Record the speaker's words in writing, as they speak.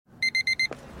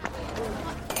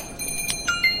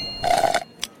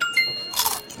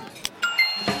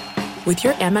With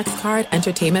your Amex card,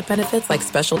 entertainment benefits like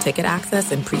special ticket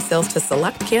access and pre-sales to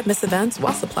select can't-miss events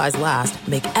while supplies last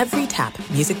make every tap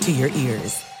music to your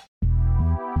ears.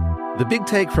 The Big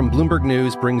Take from Bloomberg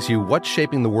News brings you what's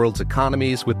shaping the world's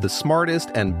economies with the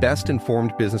smartest and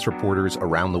best-informed business reporters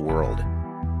around the world.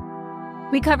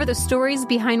 We cover the stories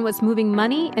behind what's moving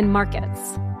money and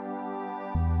markets,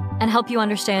 and help you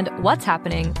understand what's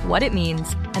happening, what it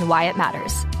means, and why it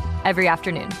matters every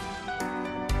afternoon.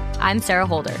 I'm Sarah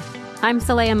Holder. I'm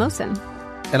Saleha Mohsin.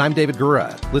 And I'm David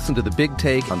Gura. Listen to The Big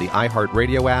Take on the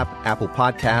iHeartRadio app, Apple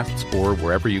Podcasts, or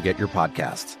wherever you get your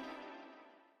podcasts.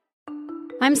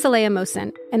 I'm Saleha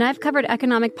Mohsin, and I've covered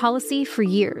economic policy for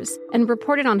years and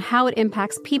reported on how it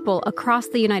impacts people across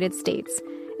the United States.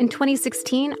 In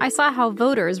 2016, I saw how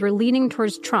voters were leaning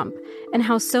towards Trump and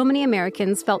how so many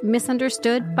Americans felt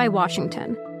misunderstood by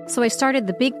Washington. So I started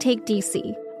The Big Take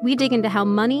DC. We dig into how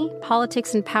money,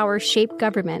 politics, and power shape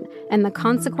government and the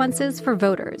consequences for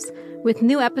voters. With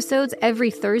new episodes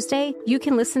every Thursday, you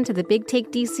can listen to The Big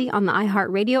Take DC on the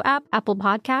iHeartRadio app, Apple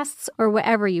Podcasts, or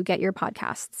wherever you get your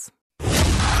podcasts.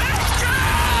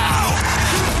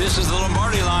 This is the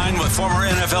Lombardi Line with former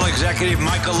NFL executive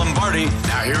Michael Lombardi.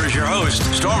 Now here is your host,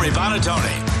 Stormy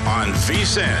Buonantony, on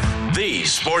VSiN, the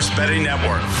Sports Betting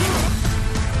Network.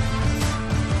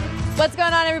 What's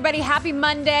going on, everybody? Happy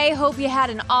Monday. Hope you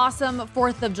had an awesome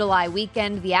 4th of July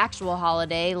weekend, the actual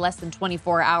holiday, less than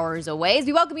 24 hours away. As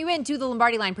we welcome you into the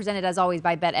Lombardi Line, presented as always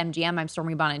by BetMGM. I'm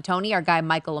Stormy Buonantony, our guy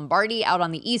Michael Lombardi, out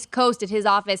on the East Coast at his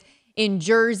office in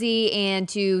Jersey. And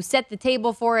to set the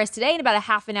table for us today in about a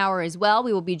half an hour as well,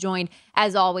 we will be joined,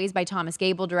 as always, by Thomas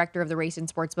Gable, director of the Race and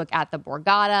Sportsbook at the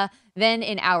Borgata. Then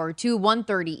in hour 2,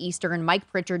 1:30 Eastern, Mike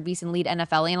Pritchard, VSiN lead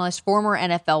NFL analyst, former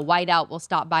NFL wideout, will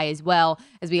stop by as well,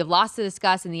 as we have lots to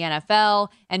discuss in the NFL,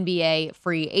 NBA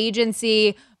free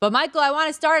agency. But Michael, I want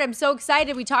to start. I'm so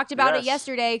excited. We talked about it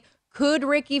yesterday. Could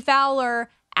Ricky Fowler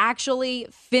actually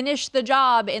finish the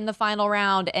job in the final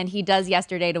round? And he does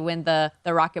yesterday to win the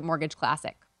Rocket Mortgage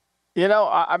Classic. You know,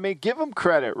 I mean, give him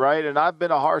credit, right? And I've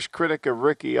been a harsh critic of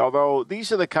Ricky, although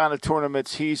these are the kind of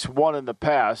tournaments he's won in the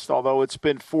past, although it's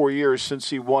been 4 years since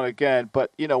he won again.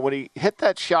 But, you know, when he hit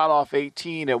that shot off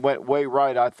 18 and went way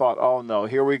right, I thought, oh, no,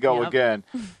 here we go again.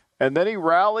 And then he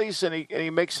rallies and he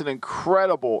makes an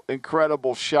incredible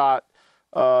shot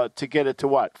to get it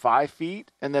to, 5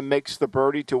 feet? And then makes the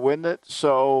birdie to win it.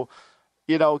 So,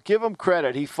 you know, give him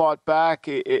credit. He fought back.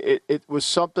 It was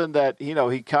something that, you know,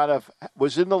 he kind of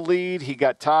was in the lead. He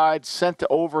got tied, sent to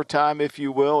overtime, if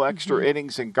you will, extra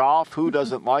innings in golf. Who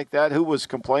doesn't like that? Who was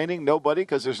complaining? Nobody,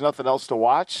 because there's nothing else to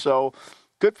watch. So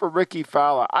good for Ricky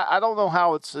Fowler. I don't know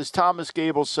how it's, as Thomas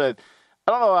Gable said,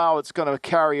 I don't know how it's going to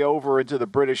carry over into the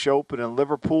British Open in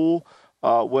Liverpool.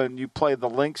 When you play the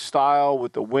link style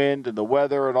with the wind and the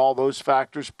weather and all those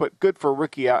factors. But good for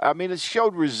Ricky. I mean, it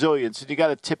showed resilience, and you got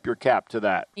to tip your cap to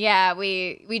that. Yeah,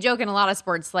 we joke in a lot of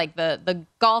sports, like the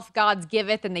golf gods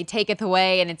giveth and they taketh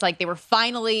away, and it's like they were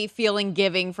finally feeling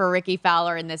giving for Ricky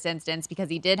Fowler in this instance,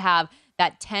 because he did have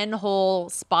that 10-hole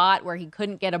spot where he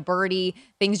couldn't get a birdie.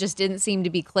 Things just didn't seem to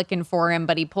be clicking for him,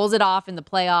 but he pulls it off in the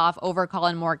playoff over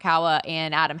Colin Morikawa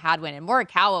and Adam Hadwin. And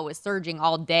Morikawa was surging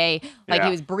all day, like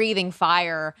he was breathing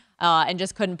fire, and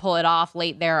just couldn't pull it off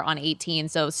late there on 18.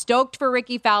 So stoked for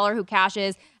Ricky Fowler, who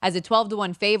cashes as a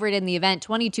 12-1 favorite in the event.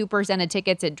 22% of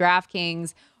tickets at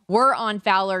DraftKings were on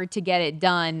Fowler to get it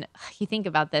done. You think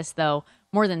about this, though,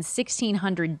 more than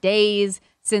 1,600 days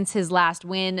since his last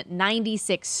win,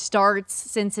 96 starts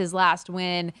since his last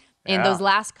win. In those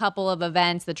last couple of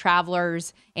events, the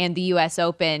Travelers and the U.S.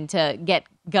 Open, to get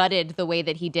gutted the way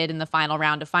that he did in the final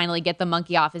round, to finally get the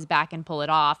monkey off his back and pull it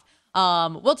off.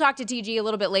 We'll talk to TG a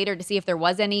little bit later to see if there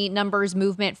was any numbers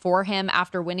movement for him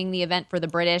after winning the event for the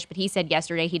British, but he said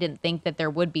yesterday he didn't think that there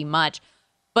would be much.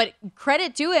 But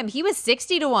credit to him, he was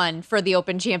 60-1 for the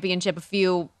Open Championship a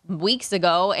few weeks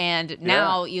ago, and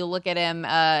now you look at him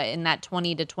in that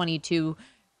 20 to 22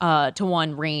 to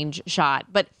 1 range shot.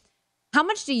 But how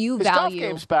much do you value? His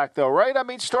golf game's back, though, right? I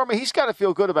mean, Stormy, he's got to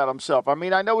feel good about himself. I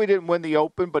mean, I know he didn't win the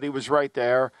Open, but he was right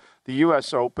there. The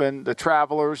U.S. Open, the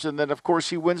Travelers, and then, of course,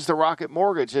 he wins the Rocket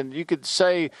Mortgage. And you could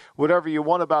say whatever you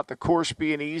want about the course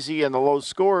being easy and the low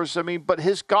scores. I mean, but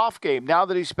his golf game, now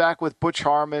that he's back with Butch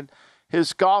Harmon,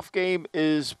 his golf game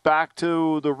is back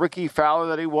to the Ricky Fowler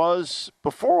that he was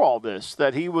before all this,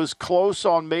 that he was close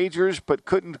on majors but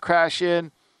couldn't crash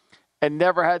in and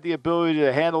never had the ability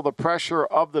to handle the pressure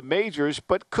of the majors,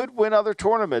 but could win other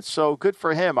tournaments. So good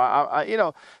for him. I you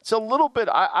know, it's a little bit,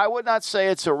 I would not say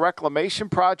it's a reclamation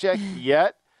project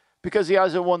yet, because he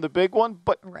hasn't won the big one,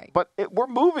 but Right. we're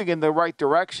moving in the right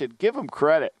direction. Give him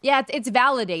credit. Yeah, it's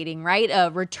validating, right? A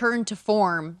return to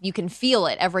form. You can feel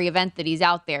it every event that he's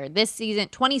out there. This season,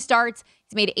 20 starts.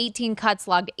 He's made 18 cuts,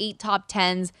 logged 8 top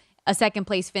 10s, a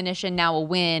second-place finish, and now a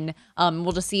win.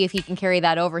 We'll just see if he can carry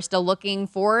that over. Still looking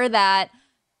for that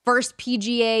first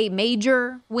PGA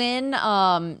major win.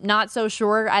 Not so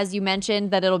sure, as you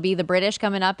mentioned, that it'll be the British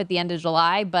coming up at the end of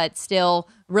July, but still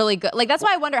really good. Like, that's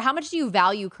why I wonder, how much do you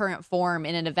value current form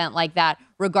in an event like that,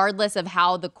 regardless of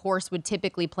how the course would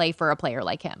typically play for a player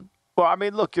like him? Well, I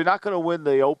mean, look, you're not going to win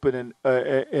the Open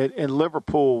in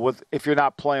Liverpool if you're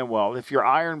not playing well, if your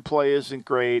iron play isn't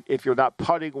great, if you're not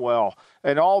putting well.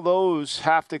 And all those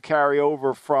have to carry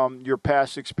over from your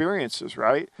past experiences,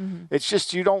 right? Mm-hmm. It's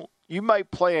just you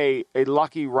might play a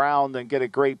lucky round and get a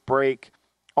great break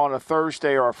on a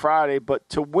Thursday or a Friday, but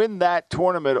to win that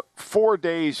tournament, 4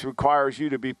 days requires you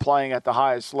to be playing at the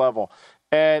highest level.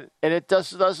 And it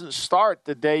doesn't start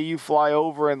the day you fly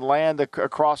over and land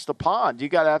across the pond. You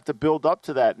got to have to build up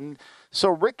to that. And so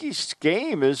Ricky's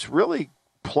game is really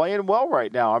playing well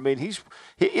right now. I mean,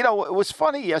 it was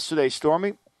funny yesterday,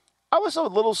 Stormy. I was a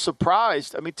little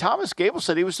surprised. I mean, Thomas Gable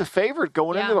said he was the favorite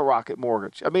going into the Rocket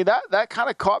Mortgage. I mean, that kind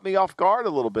of caught me off guard a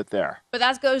little bit there. But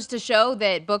that goes to show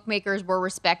that bookmakers were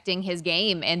respecting his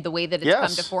game and the way that it's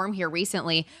come to form here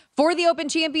recently. For the Open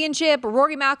Championship,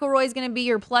 Rory McIlroy is going to be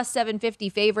your plus 750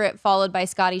 favorite, followed by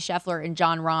Scottie Scheffler and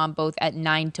Jon Rahm, both at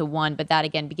 9-1. But that,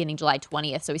 again, beginning July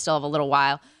 20th, so we still have a little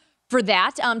while for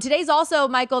that. Today's also,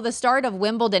 Michael, the start of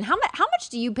Wimbledon. How much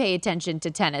do you pay attention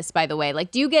to tennis, by the way?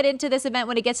 Like, do you get into this event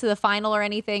when it gets to the final or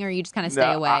anything, or you just kind of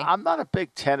stay away? I'm not a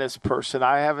big tennis person.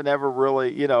 I haven't ever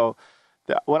really,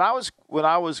 when I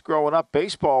was growing up,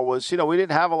 baseball was, we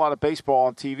didn't have a lot of baseball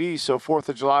on TV, so 4th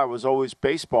of July was always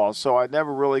baseball. So I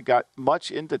never really got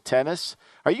much into tennis.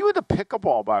 Are you into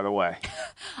pickleball, by the way?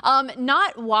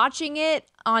 Not watching it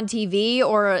on TV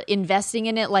or investing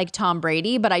in it like Tom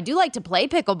Brady, but I do like to play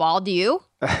pickleball. Do you?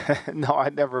 No, I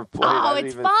never played. Oh,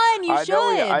 it's fun. You should.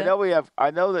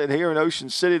 I know that here in Ocean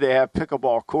City they have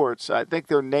pickleball courts. I think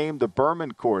they're named the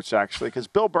Berman courts, actually, because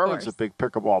Bill Berman's a big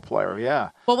pickleball player. Yeah.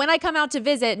 Well, when I come out to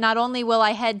visit, not only will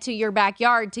I head to your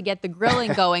backyard to get the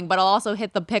grilling going, but I'll also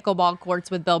hit the pickleball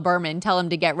courts with Bill Berman. Tell him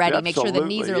to get ready. Absolutely. Make sure the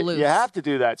knees are loose. You have to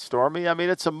do that, Stormy. I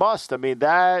mean, it's a must. I mean,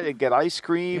 that and get ice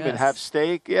cream and have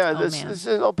steak. Yeah,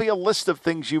 there'll be a list of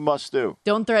things you must do.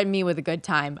 Don't threaten me with a good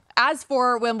time. As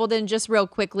for Wimbledon, just real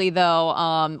quickly, though,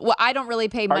 I don't really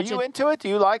pay much. Are you into it? Do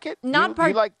you like it? Not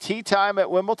you like tea time at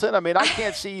Wimbledon? I mean, I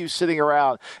can't see you sitting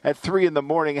around at 3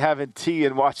 a.m. having tea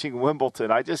and watching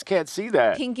Wimbledon. I just can't see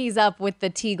that. Pinkies up with the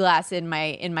tea glass in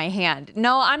my hand.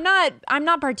 No, I'm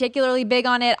not particularly big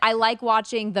on it. I like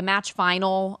watching the match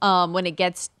final when it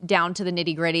gets down to the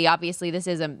nitty gritty. Obviously, this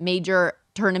is a major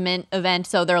tournament event,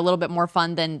 so they're a little bit more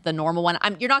fun than the normal one.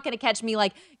 You're not going to catch me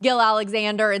like Gil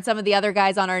Alexander and some of the other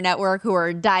guys on our network who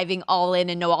are diving all in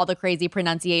and know all the crazy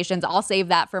pronunciations. I'll save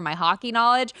that for my hockey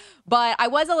knowledge. But I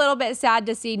was a little bit sad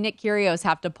to see Nick Kyrgios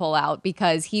have to pull out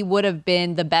because he would have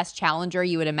been the best challenger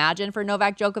you would imagine for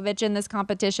Novak Djokovic in this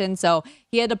competition. So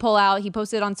he had to pull out. He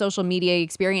posted on social media, he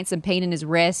experienced some pain in his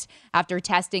wrist after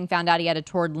testing, found out he had a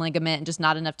torn ligament and just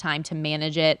not enough time to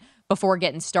manage it before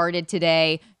getting started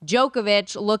today.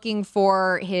 Djokovic looking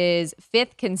for his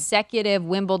 5th consecutive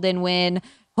Wimbledon win,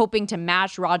 hoping to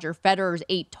match Roger Federer's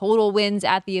 8 total wins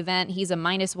at the event. He's a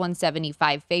minus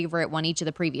 175 favorite, won each of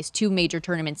the previous 2 major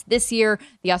tournaments this year,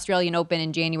 the Australian Open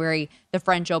in January, the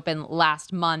French Open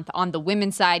last month. On the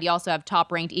women's side, you also have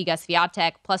top-ranked Iga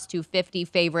Swiatek, plus 250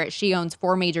 favorite. She owns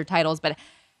 4 major titles, but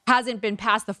hasn't been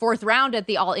past the 4th round at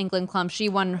the All England Club. She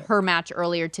won her match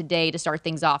earlier today to start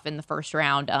things off in the first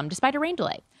round, despite a rain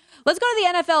delay. Let's go to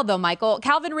the NFL, though, Michael.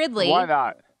 Calvin Ridley. Why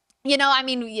not? I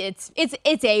mean, it's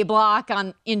A block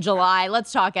in July.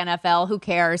 Let's talk NFL. Who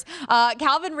cares?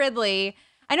 Calvin Ridley.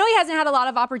 I know he hasn't had a lot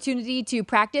of opportunity to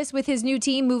practice with his new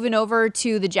team moving over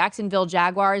to the Jacksonville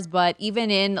Jaguars, but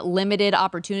even in limited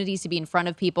opportunities to be in front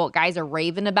of people, guys are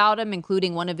raving about him,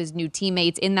 including one of his new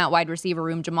teammates in that wide receiver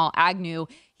room, Jamal Agnew.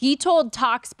 He told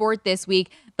Talk Sport this week,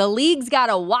 the league's got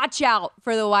to watch out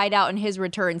for the wideout in his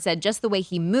return. Said just the way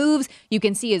he moves, you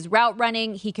can see his route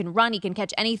running. He can run. He can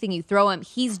catch anything you throw him.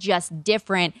 He's just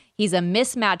different. He's a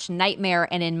mismatch nightmare.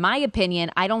 And in my opinion,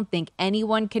 I don't think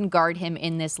anyone can guard him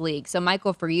in this league. So,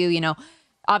 Michael, for you,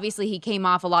 obviously he came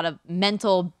off a lot of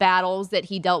mental battles that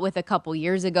he dealt with a couple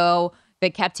years ago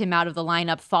that kept him out of the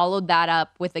lineup, followed that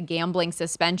up with a gambling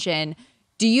suspension.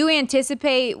 Do you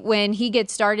anticipate when he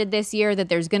gets started this year that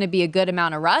there's going to be a good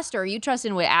amount of rust, or are you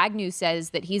trusting what Agnew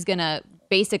says that he's going to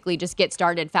basically just get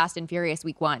started fast and furious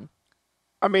week 1?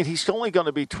 I mean, he's only going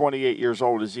to be 28 years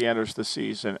old as he enters the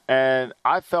season. And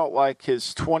I felt like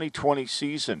his 2020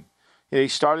 season, he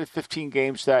started 15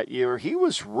 games that year. He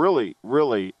was really,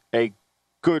 really a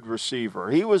good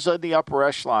receiver. He was in the upper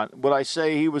echelon. Would I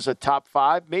say he was a top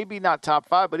 5? Maybe not top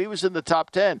 5, but he was in the top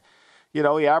 10. He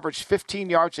averaged 15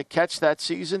 yards a catch that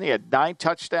season. He had 9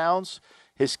 touchdowns.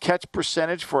 His catch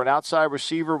percentage for an outside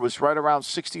receiver was right around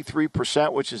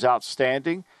 63%, which is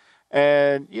outstanding.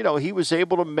 And, he was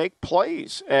able to make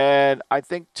plays. And I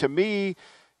think, to me,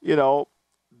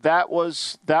 that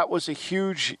was a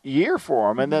huge year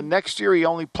for him. And then next year he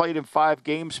only played in 5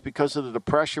 games because of the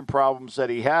depression problems that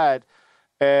he had.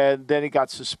 And then he got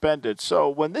suspended. So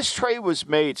when this trade was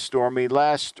made, Stormy,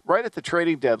 right at the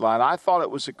trading deadline, I thought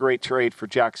it was a great trade for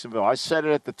Jacksonville. I said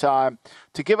it at the time.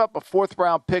 To give up a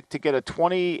 4th-round pick to get a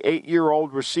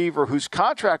 28-year-old receiver whose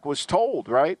contract was told,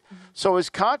 right? Mm-hmm. So his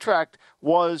contract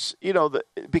was,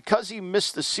 because he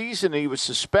missed the season and he was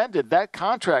suspended, that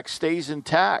contract stays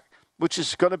intact, which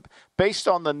is going to, based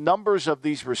on the numbers of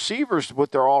these receivers,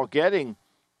 what they're all getting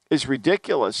is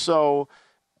ridiculous. So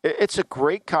it's a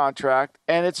great contract,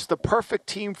 and it's the perfect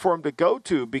team for him to go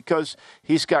to because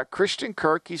he's got Christian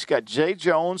Kirk, he's got Zay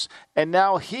Jones, and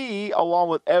now he, along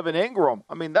with Evan Ingram.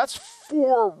 I mean, that's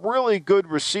 4 really good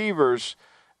receivers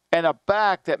and a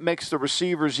back that makes the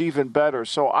receivers even better.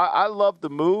 So I love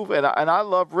the move, and I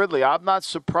love Ridley. I'm not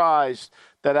surprised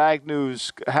that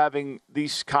Agnew's having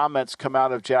these comments come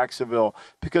out of Jacksonville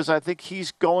because I think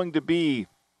he's going to be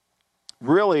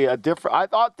really a different – I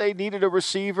thought they needed a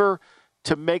receiver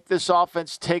to make this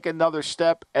offense take another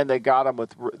step, and they got him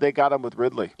with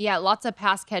Ridley. Yeah, lots of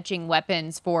pass-catching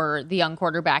weapons for the young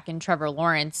quarterback in Trevor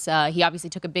Lawrence. He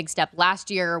obviously took a big step last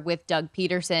year with Doug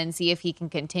Peterson, see if he can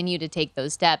continue to take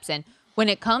those steps. And when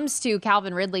it comes to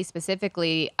Calvin Ridley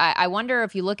specifically, I wonder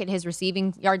if you look at his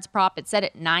receiving yards prop, it's set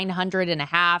at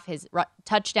 900.5. His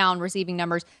touchdown receiving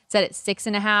numbers set at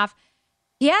 6.5.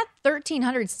 He had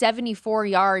 1,374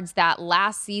 yards that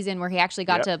last season where he actually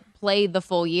got to play the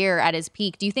full year at his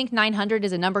peak. Do you think 900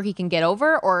 is a number he can get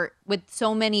over? Or with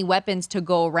so many weapons to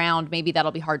go around, maybe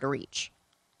that'll be hard to reach?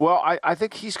 Well, I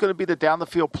think he's going to be the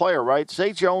down-the-field player, right?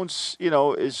 Zay Jones,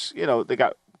 they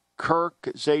got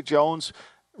Kirk, Zay Jones.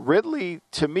 Ridley,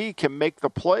 to me, can make the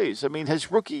plays. I mean,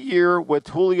 his rookie year with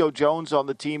Julio Jones on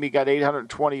the team, he got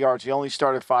 820 yards. He only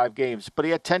started 5 games, but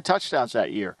he had 10 touchdowns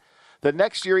that year. The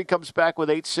next year he comes back with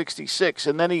 866,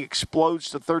 and then he explodes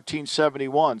to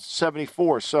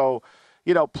 74. So,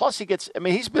 plus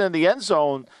he's been in the end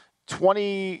zone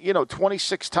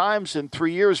 26 times in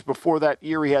 3 years before that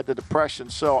year he had the depression.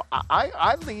 So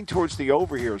I lean towards the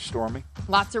over here, Stormy.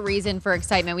 Lots of reason for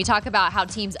excitement. We talk about how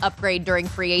teams upgrade during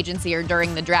free agency or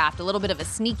during the draft. A little bit of a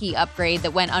sneaky upgrade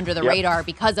that went under the radar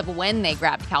because of when they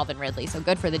grabbed Calvin Ridley. So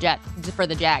good for the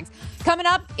Jags. Coming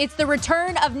up, it's the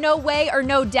return of No Way or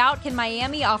No Doubt. Can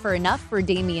Miami offer enough for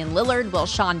Damian Lillard? Will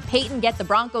Sean Payton get the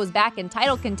Broncos back in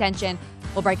title contention?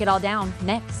 We'll break it all down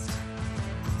next.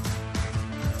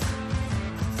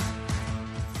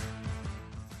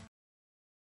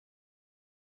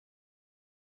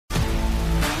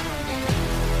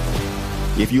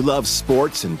 If you love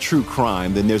sports and true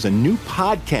crime, then there's a new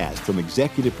podcast from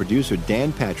executive producer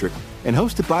Dan Patrick and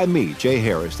hosted by me, Jay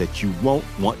Harris, that you won't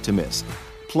want to miss.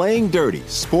 Playing Dirty: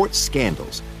 Sports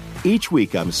Scandals. Each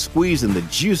week, I'm squeezing the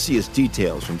juiciest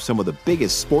details from some of the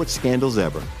biggest sports scandals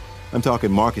ever. I'm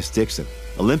talking Marcus Dixon,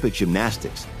 Olympic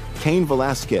gymnastics, Cain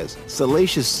Velasquez,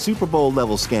 salacious Super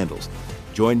Bowl-level scandals.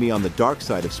 Join me on the dark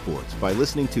side of sports by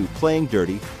listening to Playing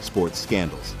Dirty: Sports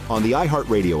Scandals on the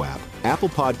iHeartRadio app, Apple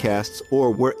Podcasts,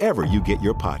 or wherever you get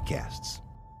your podcasts.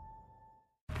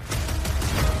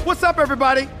 What's up,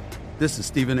 everybody? This is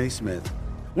Stephen A. Smith.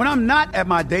 When I'm not at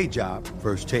my day job,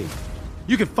 First Take,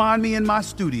 you can find me in my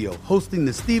studio hosting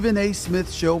the Stephen A.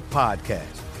 Smith Show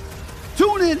podcast.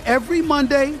 Tune in every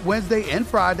Monday, Wednesday, and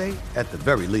Friday, at the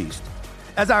very least,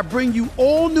 as I bring you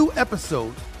all new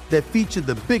episodes that feature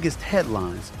the biggest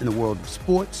headlines in the world of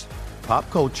sports, pop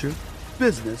culture,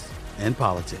 business, and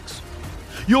politics.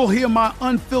 You'll hear my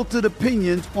unfiltered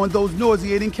opinions on those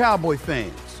nauseating Cowboy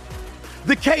fans,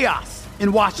 the chaos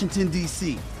in Washington,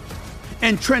 D.C.,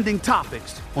 and trending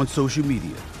topics on social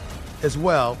media, as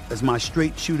well as my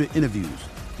straight shooter interviews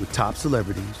with top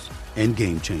celebrities and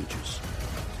game changers.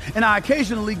 And I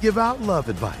occasionally give out love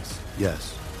advice.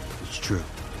 Yes, it's true.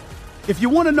 If you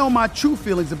want to know my true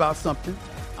feelings about something,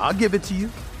 I'll give it to you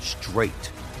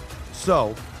straight.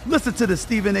 So listen to the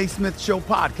Stephen A. Smith Show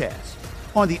podcast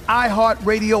on the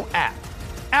iHeartRadio app,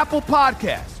 Apple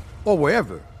Podcasts, or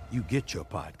wherever you get your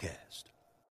podcast.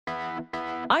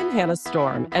 I'm Hannah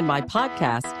Storm, and my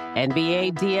podcast,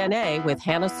 NBA DNA with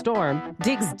Hannah Storm,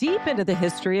 digs deep into the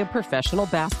history of professional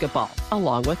basketball,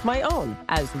 along with my own,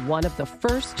 as one of the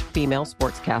first female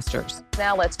sportscasters.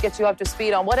 Now let's get you up to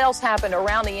speed on what else happened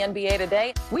around the NBA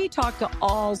today. We talk to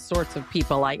all sorts of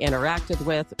people I interacted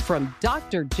with, from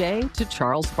Dr. J to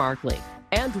Charles Barkley,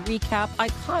 and recap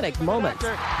iconic moments.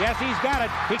 Yes, he's got it.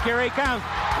 Here he comes.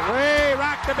 Way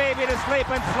rock the baby to sleep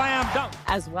and slam dunk.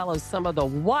 As well as some of the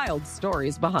wild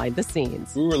stories behind the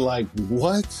scenes. We were like,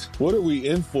 what? What are we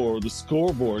in for? The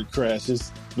scoreboard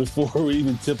crashes before we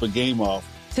even tip a game off.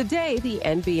 Today, the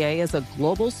NBA is a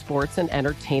global sports and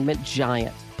entertainment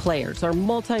giant. Players are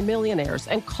multimillionaires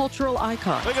and cultural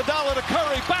icons. Iguodala to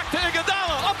Curry, back to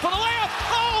Iguodala, up for the layup.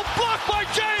 Oh, blocked by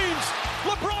James.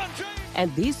 LeBron James.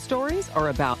 And these stories are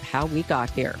about how we got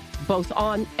here, both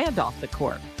on and off the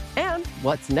court. And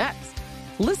what's next?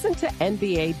 Listen to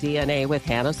NBA DNA with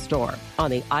Hannah Storm on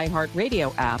the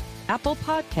iHeartRadio app, Apple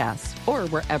Podcasts, or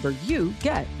wherever you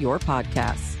get your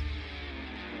podcasts.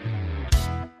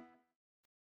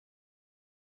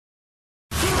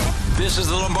 This is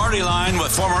the Lombardi Line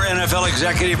with former NFL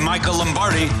executive Michael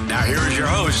Lombardi. Now here is your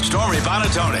host, Stormy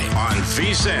Buonantony, on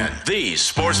VSiN, the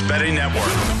Sports Betting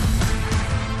Network.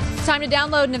 It's time to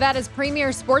download Nevada's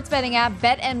premier sports betting app,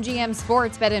 BetMGM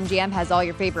Sports. BetMGM has all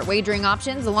your favorite wagering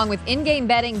options, along with in-game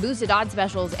betting, boosted odds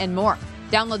specials, and more.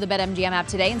 Download the BetMGM app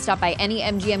today and stop by any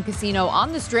MGM casino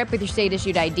on the Strip with your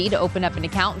state-issued ID to open up an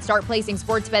account and start placing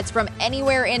sports bets from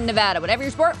anywhere in Nevada. Whatever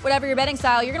your sport, whatever your betting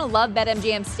style, you're going to love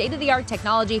BetMGM's state-of-the-art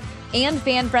technology and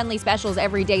fan-friendly specials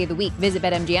every day of the week. Visit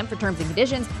BetMGM for terms and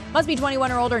conditions. Must be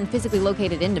 21 or older and physically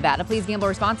located in Nevada. Please gamble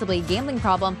responsibly. Gambling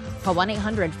problem? Call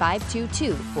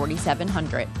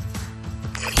 1-800-522-4700.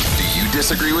 Do you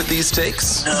disagree with these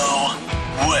takes? No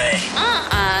way.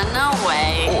 No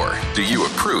way. Or do you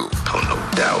approve? Oh, no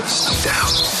doubt. No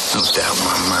doubt. No doubt in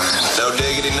my mind. No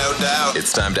diggity, no doubt.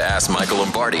 It's time to ask Michael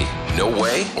Lombardi, no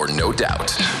way or no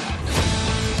doubt?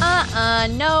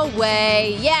 No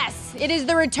way. Yes. It is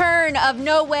the return of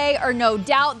No Way or No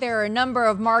Doubt. There are a number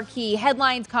of marquee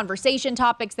headlines, conversation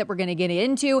topics that we're going to get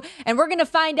into, and we're going to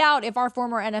find out if our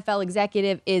former NFL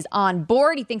executive is on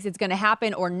board. He thinks it's going to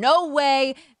happen, or no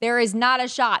way, there is not a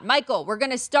shot. Michael, we're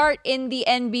going to start in the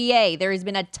NBA. There has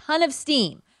been a ton of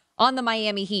steam on the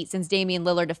Miami Heat since Damian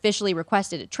Lillard officially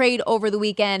requested a trade over the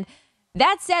weekend.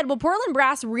 That said, will Portland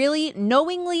Brass really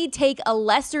knowingly take a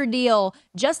lesser deal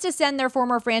just to send their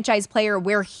former franchise player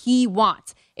where he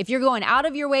wants? If you're going out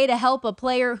of your way to help a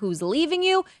player who's leaving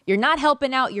you, you're not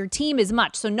helping out your team as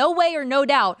much. So no way or no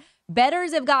doubt,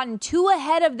 bettors have gotten too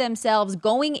ahead of themselves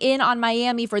going in on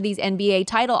Miami for these NBA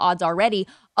title odds already.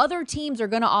 Other teams are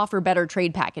going to offer better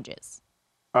trade packages.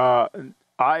 I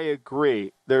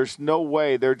agree. There's no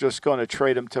way they're just going to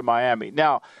trade him to Miami.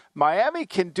 Now, Miami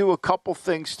can do a couple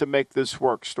things to make this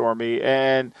work, Stormy,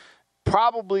 and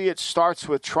probably it starts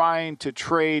with trying to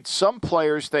trade some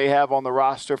players they have on the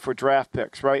roster for draft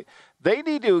picks, right? They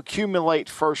need to accumulate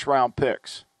first-round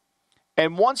picks.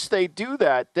 And once they do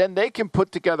that, then they can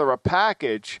put together a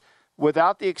package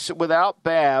without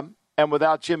Bam and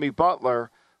without Jimmy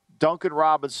Butler, Duncan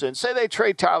Robinson. Say they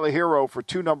trade Tyler Hero for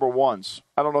 2 number ones.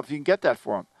 I don't know if you can get that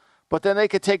for him. But then they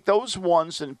could take those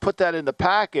ones and put that in the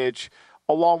package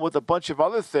along with a bunch of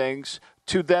other things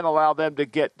to then allow them to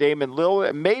get Damian Lillard.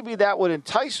 And maybe that would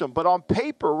entice them. But on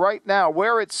paper right now,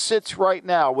 where it sits right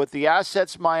now with the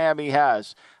assets Miami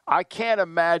has, I can't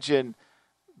imagine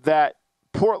that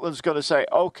Portland's going to say,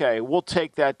 okay, we'll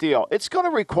take that deal. It's going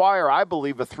to require, I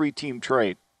believe, a 3-team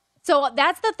trade. So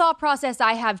that's the thought process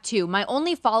I have too. My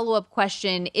only follow-up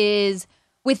question is,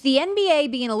 with the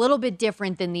NBA being a little bit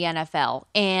different than the NFL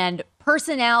and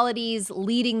personalities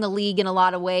leading the league in a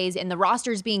lot of ways and the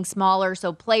rosters being smaller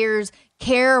so players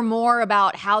care more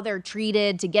about how they're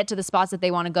treated to get to the spots that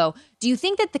they want to go, do you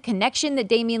think that the connection that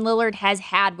Damian Lillard has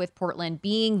had with Portland,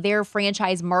 being their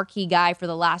franchise marquee guy for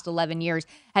the last 11 years,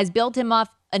 has built him up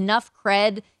enough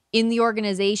cred in the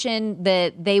organization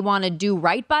that they want to do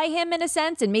right by him in a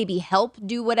sense and maybe help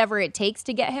do whatever it takes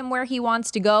to get him where he wants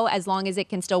to go, as long as it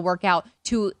can still work out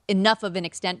to enough of an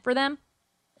extent for them?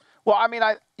 Well, I mean,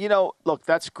 look,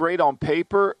 that's great on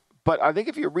paper, but I think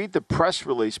if you read the press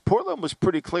release, Portland was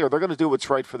pretty clear. They're going to do what's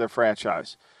right for their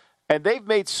franchise. And they've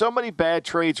made so many bad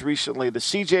trades recently. The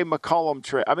C.J. McCollum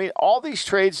trade. I mean, all these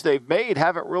trades they've made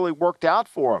haven't really worked out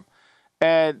for them.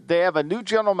 And they have a new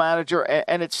general manager,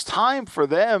 and it's time for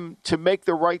them to make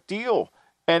the right deal.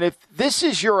 And if this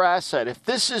is your asset, if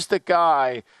this is the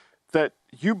guy that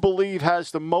you believe has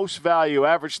the most value,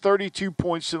 averaged 32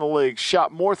 points in the league,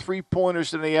 shot more three-pointers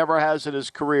than he ever has in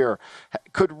his career,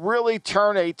 could really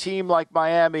turn a team like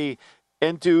Miami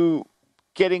into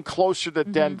getting closer to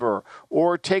Denver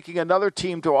or taking another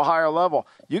team to a higher level.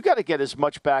 You got to get as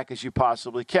much back as you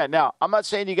possibly can. Now, I'm not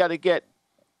saying you got to get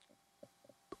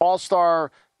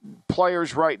all-star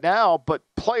players right now, but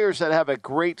players that have a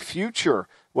great future,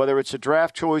 whether it's a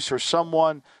draft choice or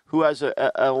someone who has an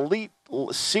elite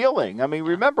ceiling. I mean,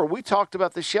 remember, we talked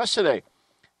about this yesterday.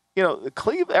 You know,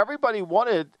 everybody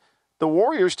wanted the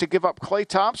Warriors to give up Klay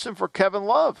Thompson for Kevin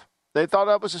Love. They thought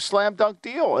that was a slam dunk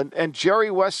deal. And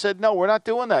Jerry West said, no, we're not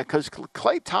doing that because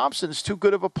Klay Thompson's too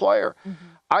good of a player.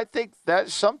 I think that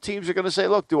some teams are going to say,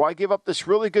 look, do I give up this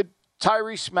really good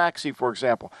Tyrese Maxey, for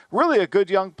example, really a good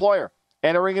young player,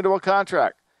 entering into a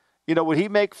contract? You know, would he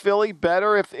make Philly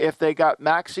better if they got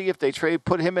Maxey, if they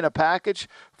put him in a package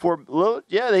for Lillard?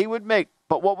 Yeah, he would make.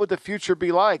 But what would the future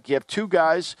be like? You have two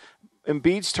guys.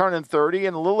 Embiid's turning 30,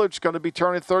 and Lillard's going to be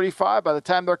turning 35. By the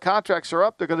time their contracts are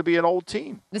up, they're going to be an old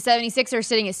team. The 76ers are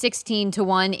sitting at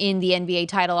 16-1 in the NBA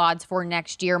title odds for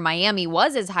next year. Miami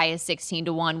was as high as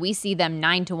 16-1. We see them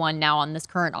 9-1 now on this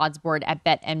current odds board at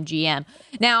BetMGM.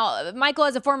 Now, Michael,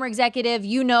 as a former executive,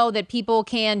 you know that people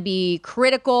can be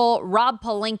critical. Rob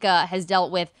Pelinka has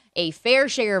dealt with a fair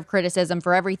share of criticism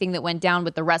for everything that went down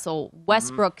with the Russell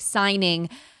Westbrook signing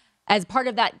as part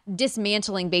of that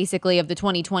dismantling, basically, of the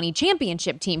 2020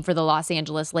 championship team for the Los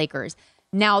Angeles Lakers.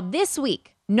 Now, this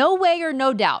week, no way or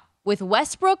no doubt, with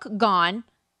Westbrook gone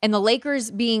and the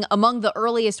Lakers being among the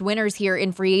earliest winners here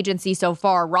in free agency so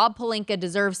far, Rob Pelinka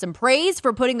deserves some praise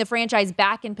for putting the franchise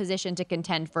back in position to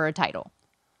contend for a title.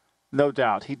 No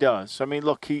doubt, he does. I mean,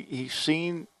 look, he's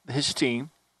seen his team.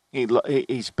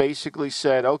 He's basically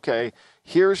said, okay,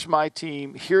 here's my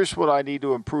team. Here's what I need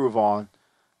to improve on.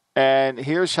 And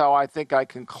here's how I think I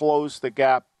can close the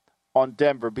gap on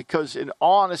Denver. Because in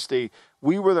honesty,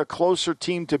 we were the closer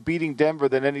team to beating Denver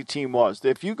than any team was.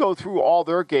 If you go through all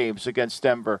their games against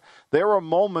Denver, there were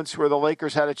moments where the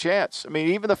Lakers had a chance. I mean,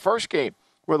 even the first game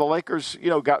where the Lakers,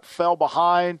 fell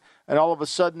behind and all of a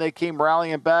sudden they came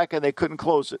rallying back and they couldn't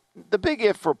close it. The big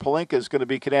if for Pelinka is going to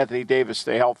be, can Anthony Davis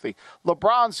stay healthy?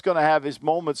 LeBron's going to have his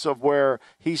moments of where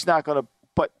he's not going to.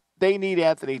 They need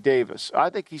Anthony Davis.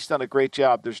 I think he's done a great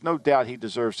job. There's no doubt he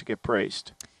deserves to get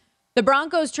praised. The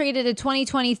Broncos traded a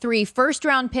 2023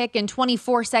 first-round pick and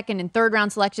 24 second and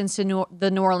third-round selections to the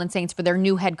New Orleans Saints for their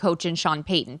new head coach in Sean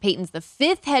Payton. Payton's the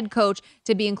fifth head coach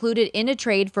to be included in a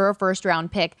trade for a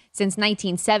first-round pick since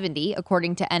 1970,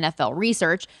 according to NFL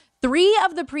research. 3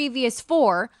 of the previous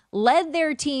 4 led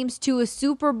their teams to a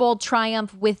Super Bowl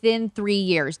triumph within 3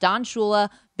 years. Don Shula,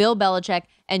 Bill Belichick,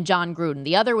 and John Gruden.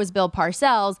 The other was Bill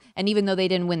Parcells, and even though they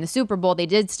didn't win the Super Bowl, they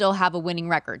did still have a winning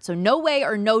record. So no way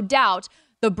or no doubt,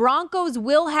 the Broncos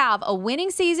will have a winning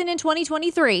season in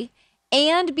 2023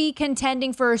 and be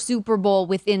contending for a Super Bowl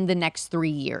within the next 3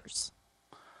 years.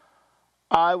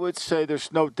 I would say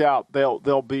there's no doubt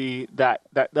they'll be that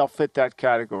they'll fit that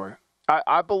category.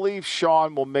 I believe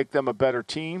Sean will make them a better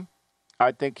team.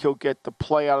 I think he'll get the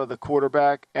play out of the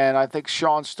quarterback, and I think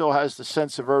Sean still has the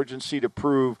sense of urgency to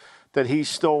prove that he's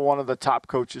still one of the top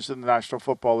coaches in the National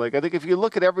Football League. I think if you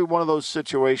look at every one of those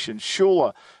situations,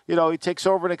 Shula, he takes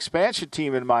over an expansion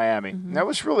team in Miami. That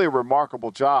was really a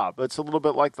remarkable job. It's a little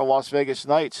bit like the Las Vegas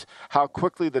Knights, how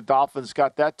quickly the Dolphins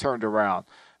got that turned around.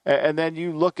 And then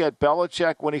you look at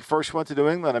Belichick when he first went to New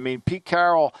England. I mean, Pete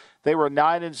Carroll, they were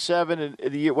 9-7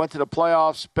 and went to the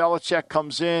playoffs. Belichick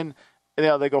comes in.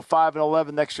 They go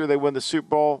 5-11. Next year they win the Super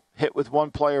Bowl, hit with one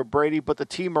player, Brady, but the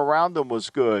team around them was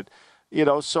good.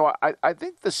 So I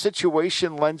think the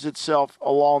situation lends itself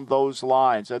along those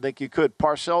lines. I think you could.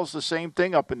 Parcells, the same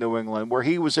thing up in New England, where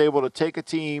he was able to take a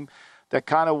team that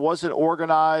kind of wasn't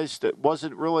organized. It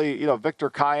wasn't really, Victor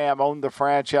Kiam owned the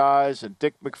franchise and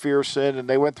Dick McPherson, and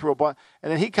they went through a bunch.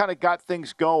 And then he kind of got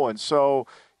things going. So,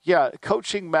 yeah,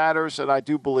 coaching matters, and I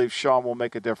do believe Sean will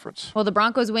make a difference. Well, the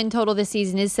Broncos' win total this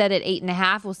season is set at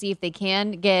 8.5. We'll see if they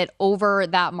can get over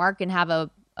that mark and have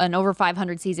an over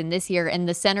 500 season this year. And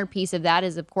the centerpiece of that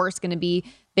is, of course, going to be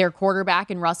their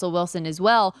quarterback and Russell Wilson as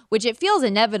well, which it feels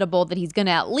inevitable that he's going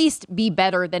to at least be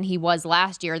better than he was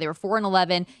last year. They were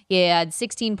 4-11. He had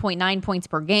 16.9 points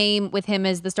per game with him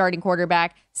as the starting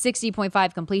quarterback,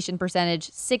 60.5 completion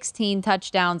percentage, 16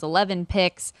 touchdowns, 11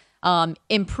 picks.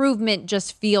 Improvement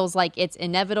just feels like it's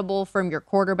inevitable from your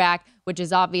quarterback, which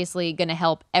is obviously going to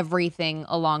help everything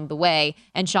along the way.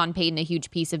 And Sean Payton, a huge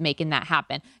piece of making that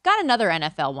happen. Got another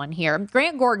NFL one here.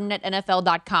 Grant Gordon at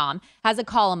NFL.com has a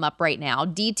column up right now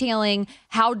detailing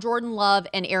how Jordan Love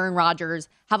and Aaron Rodgers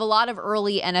have a lot of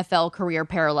early NFL career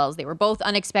parallels. They were both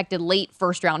unexpected late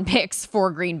first-round picks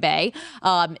for Green Bay,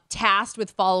 tasked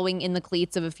with following in the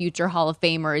cleats of a future Hall of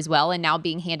Famer as well, and now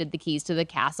being handed the keys to the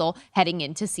castle heading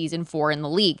into season 4 in the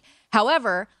league.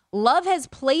 However, Love has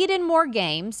played in more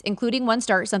games, including one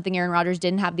start, something Aaron Rodgers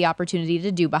didn't have the opportunity to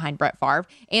do behind Brett Favre,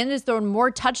 and has thrown more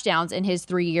touchdowns in his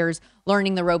 3 years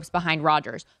learning the ropes behind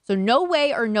Rodgers. So no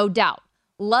way or no doubt.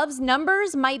 Love's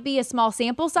numbers might be a small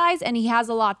sample size, and he has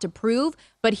a lot to prove,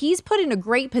 but he's put in a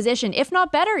great position, if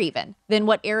not better even, than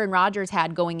what Aaron Rodgers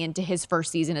had going into his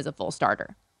first season as a full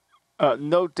starter.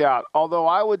 No doubt, although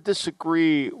I would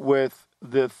disagree with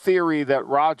the theory that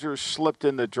Rodgers slipped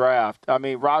in the draft. I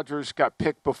mean, Rodgers got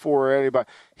picked before anybody.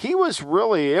 It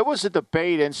was a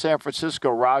debate in San Francisco,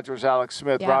 Rodgers, Alex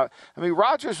Smith. Yeah.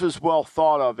 Rodgers was well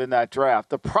thought of in that draft.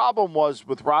 The problem was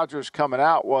with Rodgers coming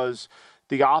out was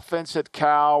the offense at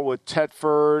Cal with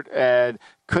Tedford, and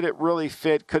could it really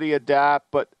fit? Could he adapt?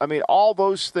 But, all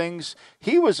those things,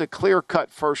 he was a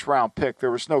clear-cut first-round pick. There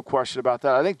was no question about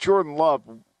that. I think Jordan Love,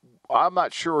 I'm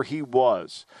not sure he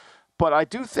was. But I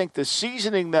do think the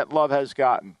seasoning that Love has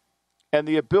gotten and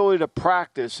the ability to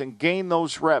practice and gain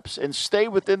those reps and stay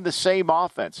within the same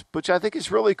offense, which I think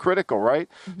is really critical, right?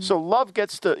 Mm-hmm. So Love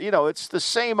gets to, it's the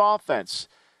same offense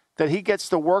that he gets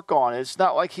to work on. It's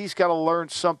not like he's got to learn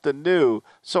something new.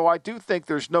 So I do think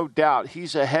there's no doubt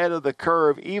he's ahead of the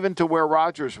curve, even to where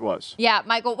Rodgers was. Yeah,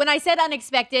 Michael, when I said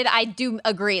unexpected, I do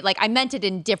agree. I meant it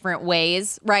in different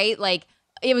ways, right?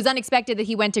 It was unexpected that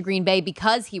he went to Green Bay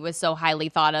because he was so highly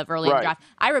thought of early in the draft.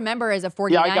 I remember as a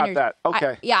 49ers. Yeah, I got that.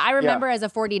 Okay. I remember as a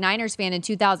 49ers fan in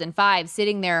 2005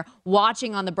 sitting there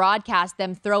watching on the broadcast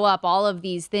them throw up all of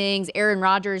these things. Aaron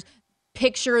Rodgers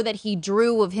picture that he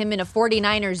drew of him in a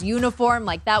 49ers uniform.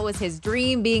 That was his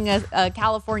dream, being a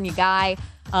California guy.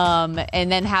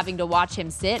 And then having to watch him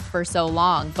sit for so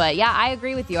long. But yeah, I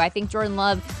agree with you. I think Jordan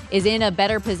Love is in a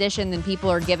better position than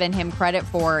people are giving him credit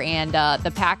for. And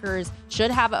the Packers should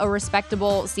have a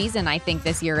respectable season, I think,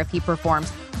 this year if he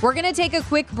performs. We're going to take a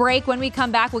quick break. When we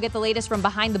come back, we'll get the latest from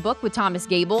Behind the Book with Thomas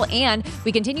Gable. And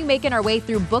we continue making our way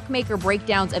through bookmaker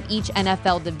breakdowns of each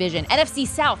NFL division. NFC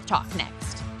South talk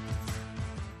next.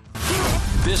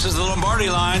 This is the Lombardi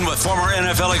Line with former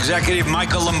NFL executive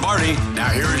Michael Lombardi. Now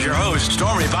here is your host,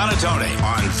 Stormy Buonantony,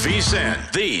 on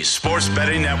VSiN, the Sports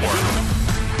Betting Network.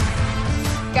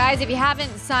 Guys, if you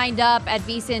haven't signed up at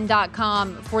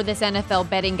vsin.com for this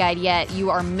NFL betting guide yet, you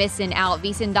are missing out.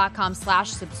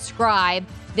 vsin.com/subscribe.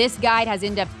 This guide has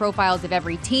in-depth profiles of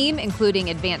every team, including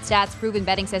advanced stats, proven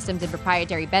betting systems, and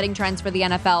proprietary betting trends for the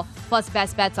NFL, plus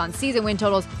best bets on season win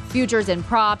totals, futures, and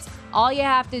props. All you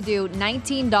have to do,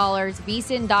 $19,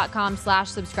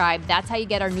 vsin.com/subscribe. That's how you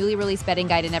get our newly released betting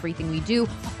guide and everything we do.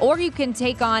 Or you can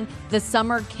take on the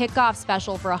summer kickoff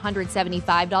special for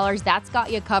 $175. That's got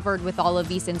you covered with all of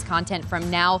VSiN's content from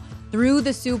now through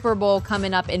the Super Bowl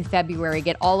coming up in February.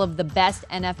 Get all of the best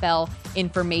NFL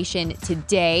information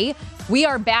today. We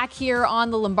are back here on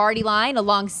the Lombardi Line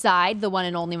alongside the one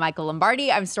and only Michael Lombardi.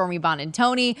 I'm Stormy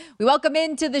Buonantony. We welcome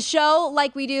into the show,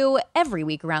 like we do every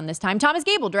week around this time, Thomas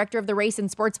Gable, director of the race and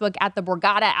sportsbook at the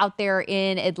Borgata out there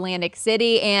in Atlantic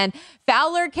City. And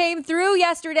Fowler came through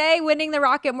yesterday, winning the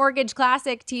Rocket Mortgage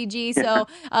Classic, TG. So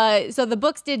the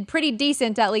books did pretty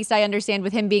decent, at least I understand,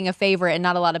 with him being a favorite and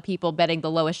not a lot of people betting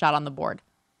the lowest shot on the board.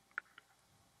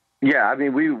 Yeah,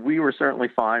 we were certainly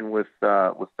fine with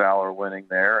Fowler winning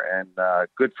there, and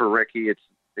good for Ricky.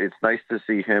 It's nice to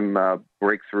see him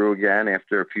break through again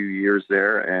after a few years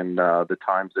there, and the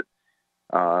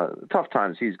tough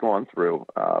times he's gone through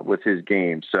with his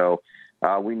game. So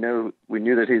we knew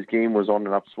that his game was on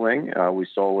an upswing. We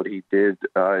saw what he did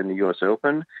in the U.S.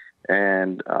 Open,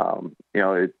 and I'm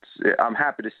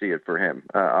happy to see it for him.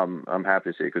 I'm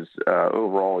happy to see it because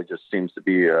overall he just seems to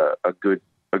be a good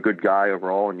guy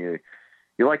overall, and you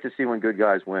like to see when good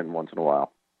guys win once in a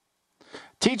while.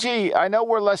 TG, I know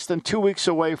we're less than 2 weeks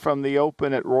away from the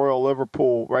Open at Royal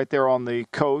Liverpool, right there on the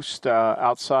coast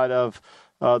outside of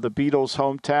the Beatles'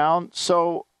 hometown.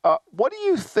 So what do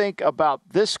you think about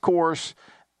this course?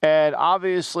 And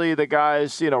obviously the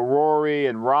guys, Rory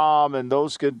and Rahm and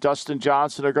those good, Dustin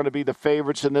Johnson are going to be the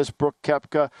favorites in this, Brooke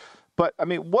Koepka. But,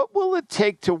 what will it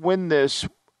take to win this,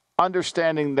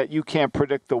 understanding that you can't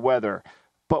predict the weather?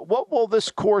 But what will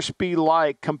this course be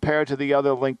like compared to the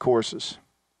other link courses?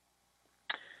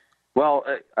 Well,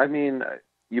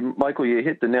 Michael, you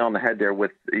hit the nail on the head there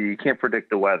with you can't predict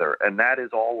the weather. And that is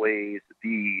always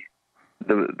the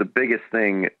biggest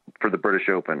thing for the British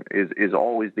Open is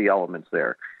always the elements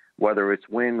there, whether it's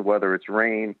wind, whether it's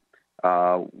rain,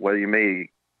 whether you may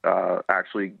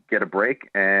actually get a break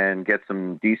and get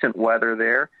some decent weather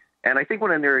there. And I think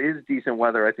when there is decent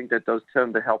weather, I think that does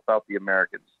tend to help out the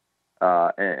Americans.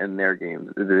 And their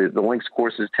games. The links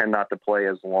courses tend not to play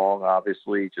as long,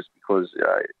 obviously, just because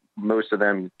most of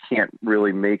them can't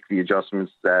really make the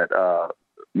adjustments that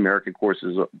American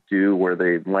courses do, where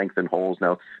they lengthen holes.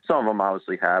 Now, some of them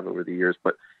obviously have over the years,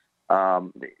 but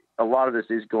a lot of this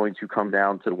is going to come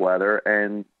down to the weather,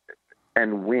 and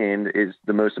wind is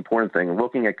the most important thing.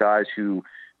 Looking at guys who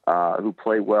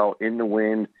play well in the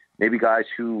wind, maybe guys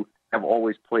who have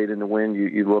always played in the wind.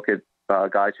 You look at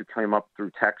guys who came up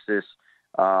through Texas,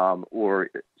 or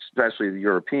especially the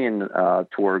European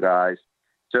Tour guys.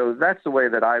 So that's the way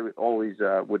that I always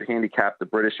would handicap the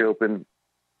British Open.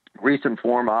 Recent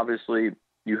form, obviously,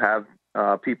 you have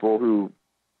people who,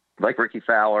 like Ricky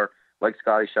Fowler, like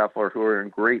Scottie Scheffler, who are in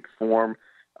great form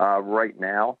right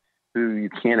now, who you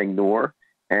can't ignore.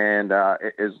 And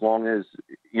as long as,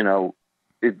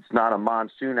 it's not a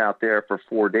monsoon out there for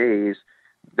 4 days,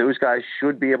 those guys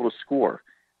should be able to score.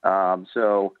 But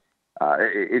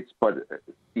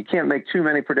you can't make too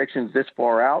many predictions this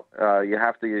far out. You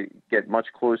have to get much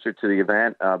closer to the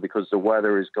event because the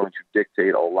weather is going to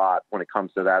dictate a lot when it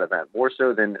comes to that event, more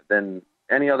so than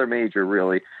any other major,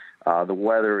 really. The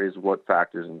weather is what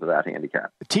factors into that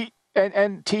handicap.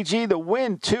 And TG, the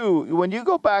wind, too, when you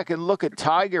go back and look at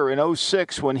Tiger in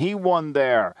 2006 when he won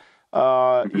there,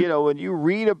 when you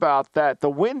read about that, the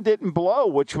wind didn't blow,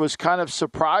 which was kind of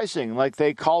surprising. Like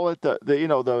they call it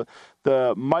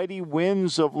the mighty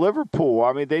winds of Liverpool.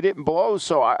 I mean, they didn't blow.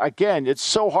 So, again, it's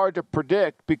so hard to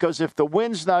predict because if the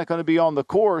wind's not going to be on the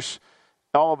course,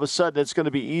 all of a sudden it's going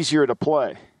to be easier to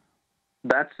play.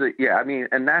 And that's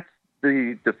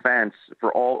the defense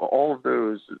for all of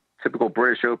those typical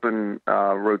British Open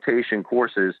rotation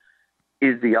courses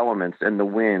is the elements and the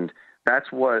wind.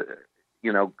 That's what,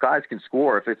 guys can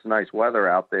score if it's nice weather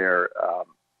out there.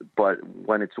 But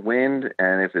when it's wind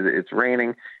and if it's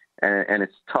raining and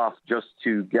it's tough just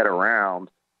to get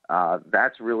around,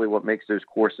 that's really what makes those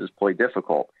courses play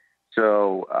difficult.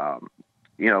 So,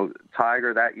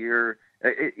 Tiger that year,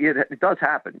 it does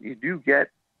happen. You do get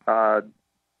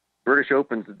British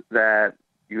Opens that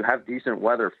you have decent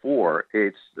weather for.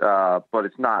 But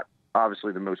it's not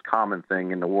obviously the most common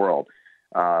thing in the world.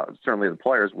 Certainly the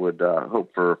players would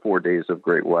hope for 4 days of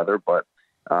great weather, but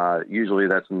usually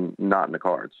that's not in the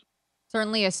cards.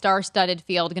 Certainly a star-studded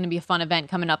field. Going to be a fun event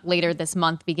coming up later this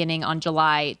month, beginning on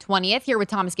July 20th. Here with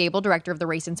Thomas Gable, director of the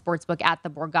Race and Sportsbook at the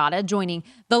Borgata, joining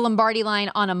the Lombardi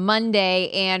line on a Monday.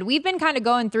 And we've been kind of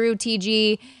going through,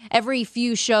 TG, every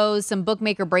few shows, some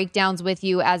bookmaker breakdowns with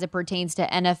you as it pertains to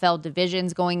NFL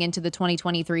divisions going into the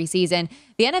 2023 season.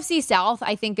 The NFC South,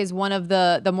 I think, is one of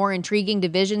the more intriguing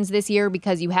divisions this year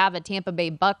because you have a Tampa Bay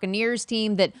Buccaneers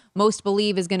team that most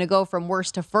believe is going to go from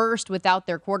worst to first without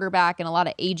their quarterback and a lot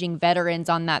of aging veterans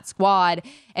on that squad.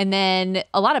 And then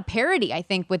a lot of parity, I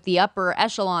think, with the upper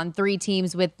echelon 3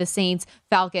 teams with the Saints,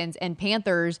 Falcons, and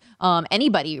Panthers.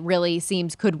 Anybody really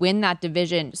seems could win that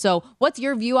division. So what's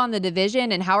your view on the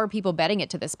division and how are people betting it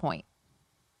to this point?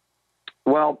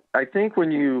 Well, I think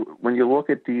when you look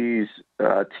at these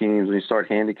teams, when you start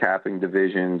handicapping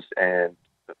divisions and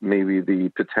maybe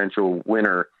the potential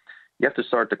winner, you have to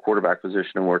start the quarterback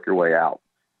position and work your way out.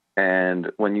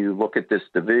 And when you look at this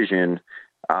division,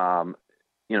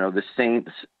 the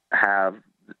Saints have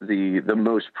the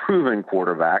most proven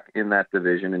quarterback in that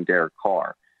division in Derek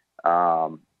Carr.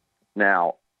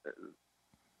 Now,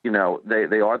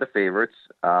 they are the favorites.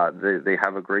 They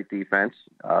have a great defense.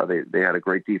 They had a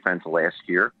great defense last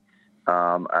year.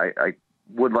 I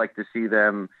would like to see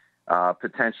them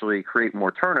potentially create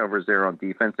more turnovers there on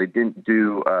defense. They didn't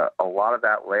do a lot of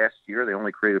that last year. They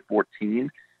only created 14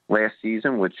 last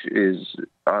season, which is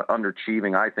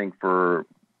underachieving, I think, for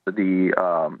the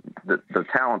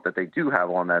talent that they do have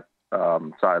on that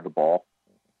side of the ball.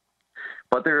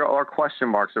 But there are question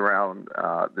marks around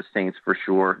the Saints for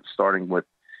sure, starting with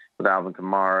Alvin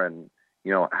Kamara and,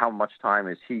 how much time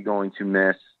is he going to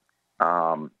miss?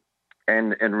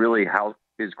 And really how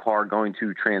is Carr going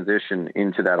to transition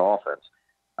into that offense?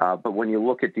 But when you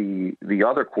look at the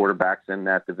other quarterbacks in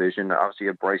that division, obviously you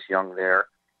have Bryce Young there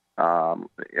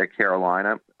at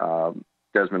Carolina,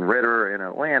 Desmond Ridder in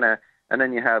Atlanta, and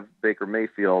then you have Baker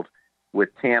Mayfield with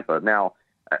Tampa. Now,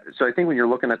 so I think when you're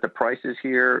looking at the prices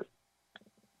here,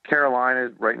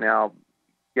 Carolina right now,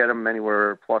 get them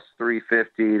anywhere plus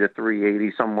 350 to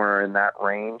 380, somewhere in that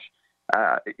range.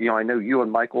 I know you and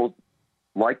Michael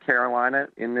like Carolina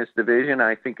in this division. And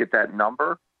I think at that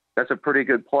number, that's a pretty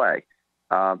good play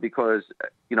because,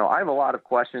 I have a lot of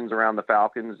questions around the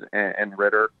Falcons and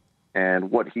Ridder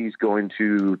and what he's going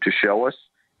to show us.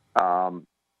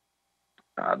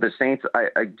 The Saints,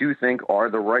 I do think, are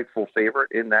the rightful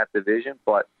favorite in that division.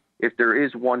 But if there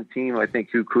is one team, I think,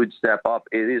 who could step up,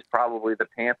 it is probably the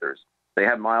Panthers. They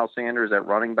have Miles Sanders at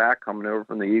running back coming over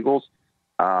from the Eagles.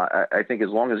 I think as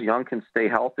long as Young can stay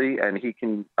healthy and he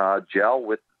can gel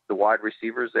with the wide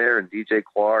receivers there and DJ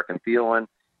Clark and Thielen,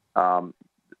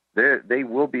 they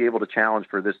will be able to challenge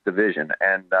for this division.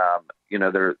 And,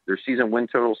 their season win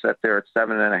total set there at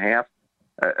 7.5.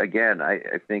 Again, I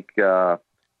think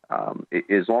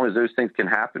as long as those things can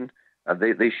happen,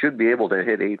 they should be able to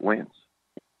hit 8 wins.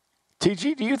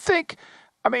 TG, do you think,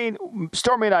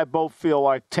 Stormy and I both feel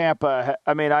like Tampa,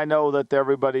 I know that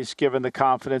everybody's given the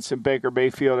confidence in Baker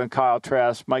Mayfield and Kyle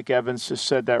Trask. Mike Evans just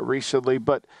said that recently.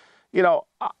 But,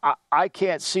 I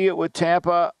can't see it with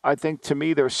Tampa. I think, to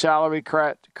me, their salary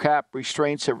cap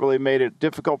restraints have really made it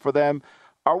difficult for them.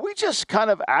 Are we just kind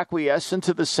of acquiescent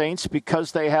to the Saints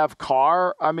because they have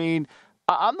Carr? I'm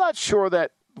not sure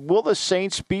that will the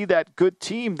Saints be that good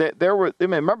team that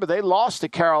remember they lost to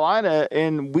Carolina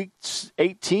in week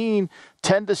 18,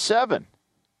 10-7.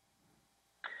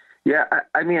 Yeah,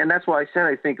 and that's why I said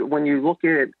I think when you look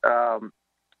at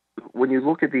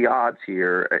the odds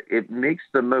here, it makes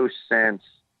the most sense,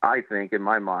 I think, in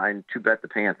my mind, to bet the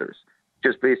Panthers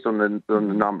just based on the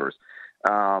numbers.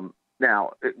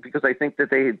 Now, because I think that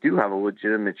they do have a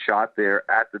legitimate shot there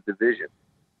at the division.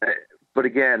 But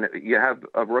again, you have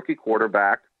a rookie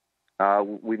quarterback.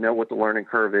 We know what the learning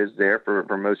curve is there for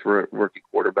most rookie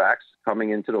quarterbacks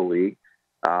coming into the league.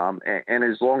 And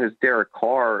as long as Derek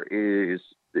Carr is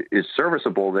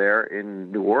serviceable there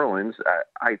in New Orleans,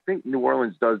 I think New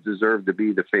Orleans does deserve to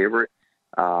be the favorite.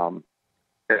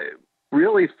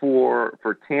 Really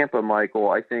for Tampa,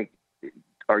 Michael, I think,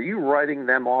 are you writing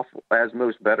them off as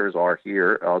most bettors are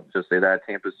here? I'll just say that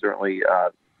Tampa's certainly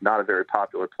not a very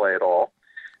popular play at all,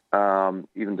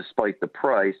 even despite the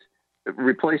price.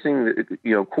 Replacing,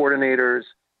 coordinators,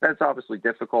 that's obviously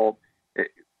difficult.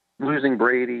 Losing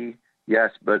Brady,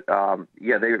 yes, but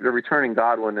they're returning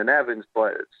Godwin and Evans,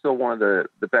 but it's still one of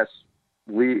the best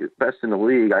in the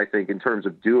league, I think, in terms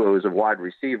of duos of wide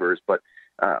receivers. But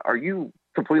are you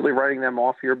completely writing them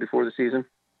off here before the season?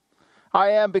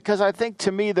 I am, because I think,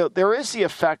 to me, there is the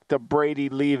effect of Brady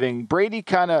leaving. Brady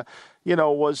kind of,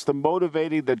 was the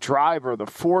motivating, the driver, the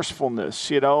forcefulness,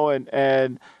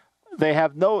 and they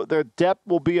have their depth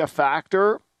will be a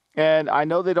factor. And I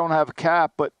know they don't have a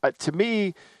cap, but to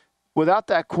me, without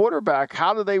that quarterback,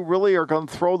 how do they really are going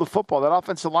to throw the football? That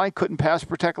offensive line couldn't pass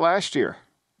protect last year.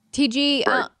 TG,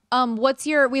 right.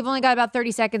 We've only got about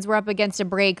 30 seconds. We're up against a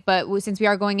break, but since we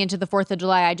are going into the 4th of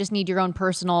July, I just need your own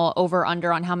personal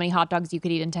over-under on how many hot dogs you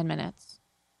could eat in 10 minutes.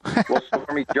 Well,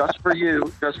 Stormy, just for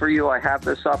you, I have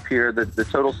this up here. The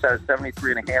total set is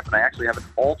 73.5, and I actually have an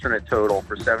alternate total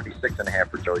for 76.5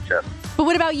 for Joey Chestnut. But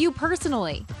what about you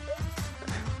personally?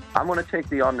 I'm going to take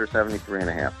the under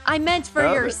 73.5. I meant for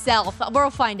yourself. We'll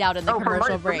find out in the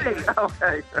commercial break.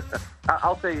 Okay.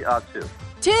 I'll say 2.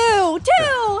 Two.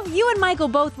 You and Michael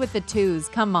both with the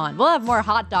 2s. Come on. We'll have more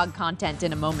hot dog content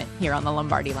in a moment here on the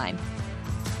Lombardi line.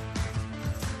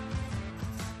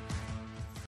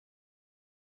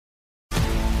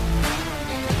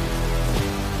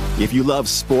 If you love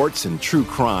sports and true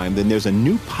crime, then there's a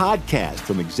new podcast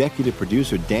from executive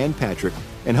producer Dan Patrick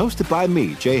and hosted by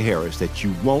me, Jay Harris, that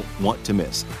you won't want to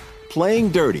miss.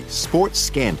 Playing Dirty: Sports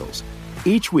Scandals.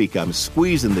 Each week, I'm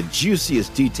squeezing the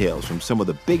juiciest details from some of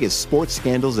the biggest sports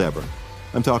scandals ever.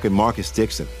 I'm talking Marcus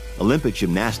Dixon, Olympic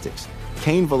gymnastics,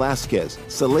 Cain Velasquez,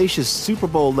 salacious Super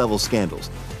Bowl-level scandals.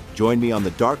 Join me on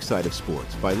the dark side of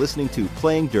sports by listening to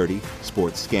Playing Dirty: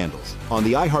 Sports Scandals on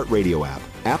the iHeartRadio app,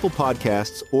 Apple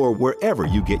Podcasts, or wherever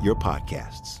you get your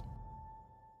podcasts.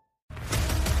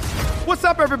 What's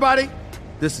up, everybody?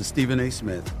 This is Stephen A.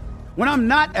 Smith. When I'm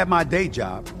not at my day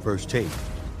job, First Take,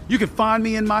 you can find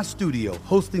me in my studio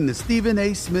hosting the Stephen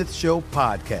A. Smith Show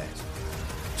podcast.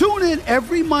 Tune in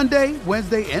every Monday,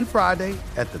 Wednesday, and Friday,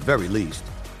 at the very least,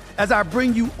 as I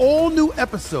bring you all new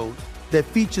episodes that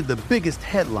feature the biggest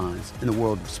headlines in the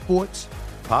world of sports,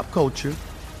 pop culture,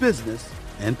 business,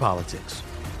 and politics.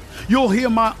 You'll hear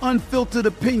my unfiltered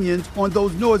opinions on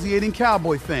those nauseating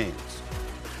Cowboy fans,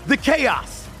 the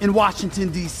chaos in Washington,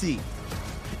 D.C.,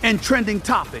 and trending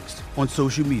topics on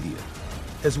social media,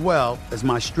 as well as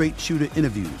my straight shooter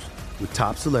interviews with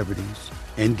top celebrities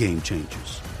and game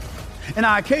changers. And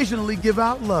I occasionally give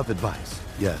out love advice.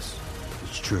 Yes,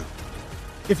 it's true.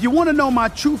 If you want to know my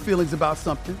true feelings about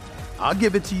something, I'll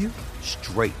give it to you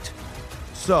straight.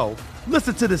 So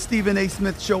listen to the Stephen A.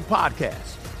 Smith Show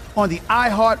podcast on the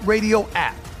iHeartRadio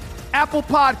app, Apple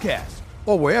Podcasts,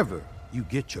 or wherever you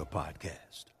get your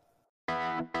podcast.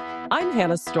 I'm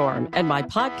Hannah Storm, and my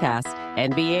podcast,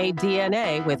 NBA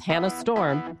DNA with Hannah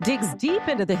Storm, digs deep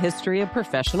into the history of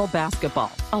professional basketball,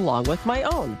 along with my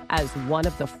own, as one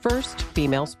of the first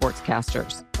female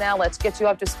sportscasters. Now let's get you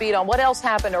up to speed on what else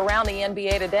happened around the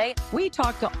NBA today. We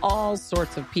talk to all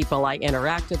sorts of people I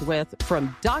interacted with,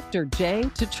 from Dr. J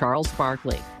to Charles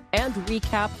Barkley, and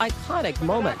recap iconic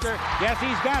moments. Yes,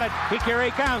 he's got it. Here he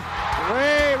comes.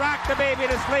 Way rock the baby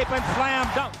to sleep and slam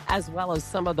dunk. As well as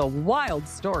some of the wild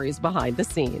stories behind the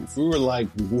scenes. We were like,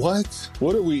 what?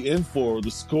 What are we in for?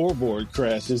 The scoreboard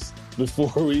crashes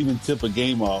before we even tip a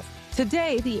game off.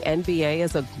 Today, the NBA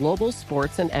is a global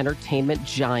sports and entertainment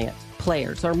giant.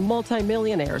 Players are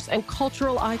multimillionaires and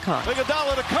cultural icons.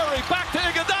 Iguodala to Curry, back to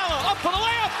Iguodala, up for the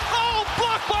layup. Oh,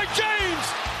 blocked by James.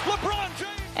 LeBron James.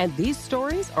 And these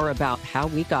stories are about how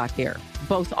we got here,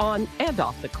 both on and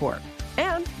off the court.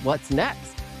 And what's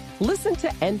next? Listen to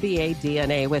NBA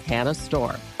DNA with Hannah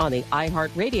Storm on the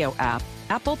iHeartRadio app,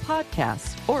 Apple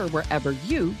Podcasts, or wherever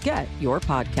you get your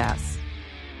podcasts.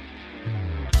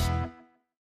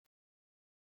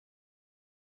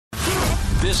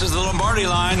 This is the Lombardi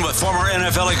Line with former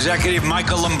NFL executive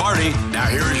Michael Lombardi. Now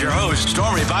here is your host,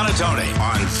 Stormy Buonantony,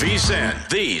 on VSiN,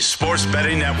 the Sports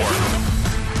Betting Network.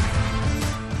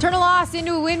 Turn a loss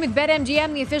into a win with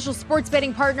BetMGM, the official sports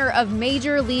betting partner of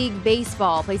Major League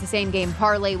Baseball. Place the same game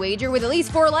parlay wager with at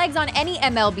least 4 legs on any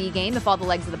MLB game. If all the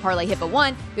legs of the parlay hit but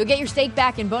one, you'll get your stake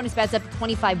back in bonus bets up to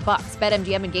 $25.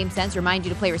 BetMGM and GameSense remind you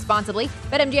to play responsibly.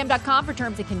 BetMGM.com for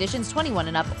terms and conditions. 21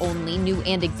 and up only. New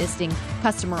and existing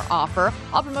customer offer.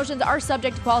 All promotions are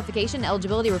subject to qualification and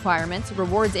eligibility requirements.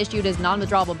 Rewards issued as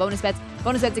non-withdrawable bonus bets.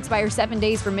 Bonus bets expire 7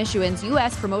 days from issuance.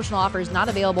 U.S. promotional offers not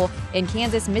available in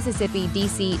Kansas, Mississippi,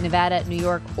 D.C., Nevada, New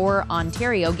York, or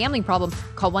Ontario. Gambling problem?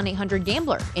 Call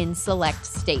 1-800-GAMBLER in select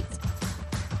states.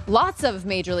 Lots of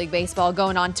Major League Baseball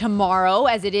going on tomorrow,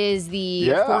 as it is the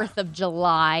 4th of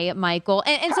July, Michael.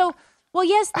 And so, well,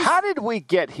 yes. How did we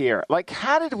get here? Like,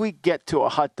 how did we get to a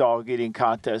hot dog eating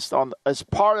contest as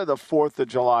part of the 4th of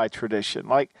July tradition?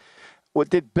 Like,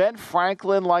 did Ben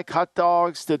Franklin like hot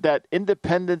dogs? Did that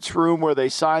Independence Room where they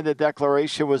signed the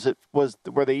Declaration,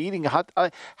 were they eating hot?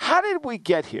 How did we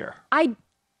get here?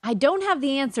 I don't have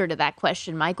the answer to that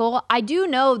question, Michael. I do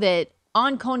know that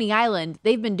on Coney Island,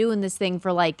 they've been doing this thing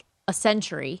for like a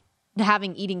century,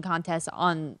 having eating contests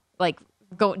on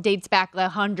dates back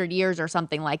 100 years or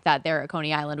something like that there at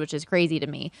Coney Island, which is crazy to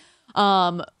me.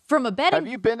 From a betting, have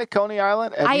you been to Coney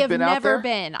Island? I have never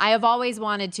been. I have always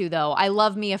wanted to, though. I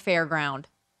love me a fairground.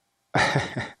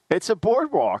 It's a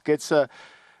boardwalk. It's a.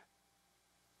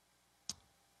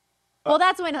 Well,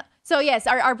 that's when. So yes,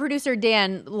 our producer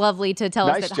Dan, lovely to tell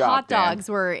us that hot dogs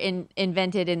were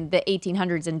invented in the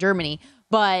 1800s in Germany.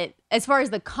 But as far as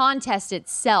the contest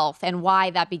itself and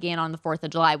why that began on the 4th of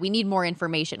July, we need more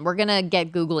information. We're gonna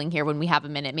get Googling here when we have a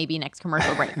minute, maybe next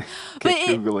commercial break. But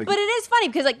it is funny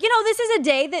because, this is a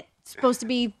day that's supposed to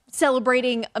be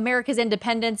celebrating America's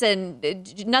independence,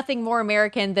 and nothing more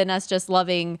American than us just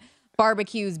loving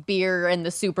barbecues, beer, and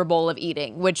the Super Bowl of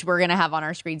eating, which we're going to have on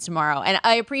our screens tomorrow. And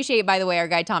I appreciate, by the way, our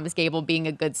guy Thomas Gable being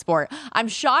a good sport. I'm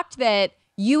shocked that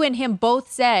you and him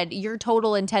both said your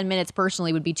total in 10 minutes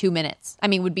personally would be 2 minutes. I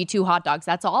mean, would be 2 hot dogs.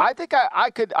 That's all? I think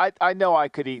I know I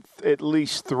could eat at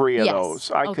least 3 of those.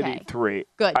 I could eat 3.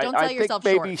 Good. Don't sell yourself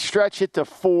short. short. Maybe stretch it to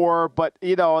 4, but,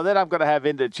 and then I'm going to have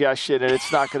indigestion, and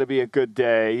it's not going to be a good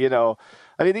day,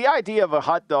 I mean, the idea of a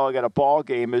hot dog at a ball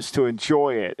game is to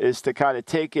enjoy it, is to kind of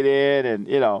take it in and,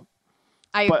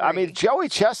 I mean, Joey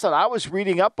Chestnut, I was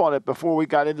reading up on it before we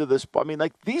got into this. I mean,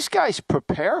 these guys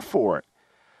prepare for it.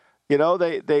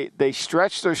 They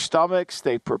stretch their stomachs.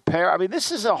 They prepare. I mean,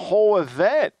 this is a whole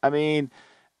event. I mean,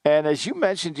 and as you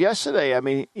mentioned yesterday, I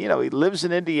mean, he lives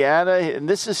in Indiana, and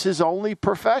this is his only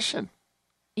profession.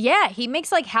 Yeah, he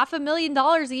makes like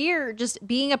 $500,000 a year just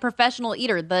being a professional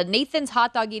eater. The Nathan's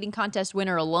Hot Dog Eating Contest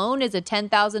winner alone is a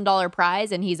 $10,000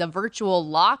 prize, and he's a virtual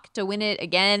lock to win it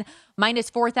again. Minus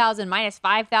 4,000, minus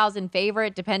 5,000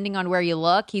 favorite, depending on where you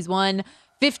look. He's won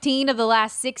 15 of the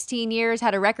last 16 years,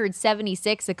 had a record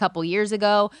 76 a couple years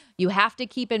ago. You have to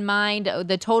keep in mind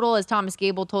the total, as Thomas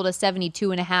Gable told us,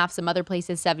 72.5. Some other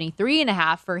places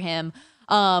 73.5 for him.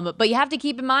 But you have to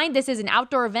keep in mind this is an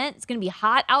outdoor event. It's going to be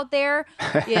hot out there.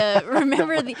 Yeah,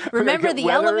 remember the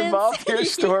elements. Here,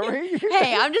 Stormy.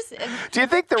 Hey, I'm just. Do you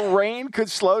think the rain could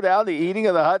slow down the eating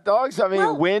of the hot dogs? I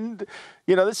mean, wind.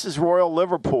 This is Royal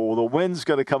Liverpool. The wind's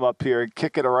going to come up here and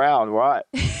kick it around. What?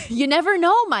 You never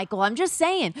know, Michael. I'm just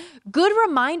saying. Good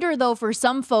reminder, though, for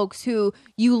some folks who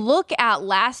you look at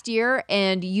last year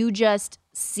and you just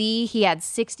see he had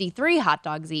 63 hot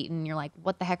dogs eaten. You're like,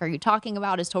 what the heck are you talking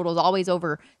about? His total is always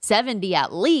over 70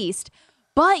 at least.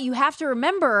 But you have to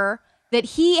remember that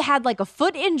he had like a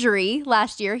foot injury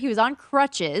last year. He was on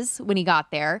crutches when he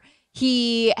got there.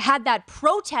 He had that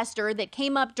protester that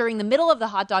came up during the middle of the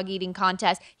hot dog eating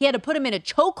contest. He had to put him in a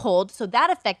chokehold, so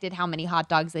that affected how many hot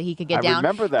dogs that he could get down. I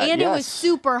remember that, and it was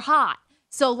super hot.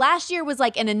 So last year was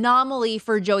like an anomaly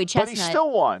for Joey Chestnut. But he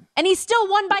still won. And he still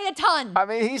won by a ton. I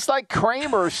mean, he's like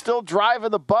Kramer, still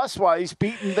driving the bus while he's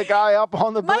beating the guy up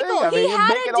on the Michael, bridge. I mean, he had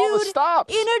making a dude all the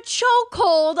stops. in a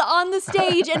chokehold on the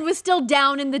stage and was still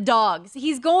down in the dogs.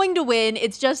 He's going to win.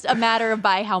 It's just a matter of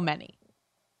by how many.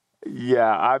 Yeah,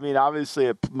 I mean, obviously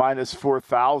at minus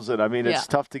 4,000, I mean, it's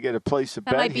tough to get a place to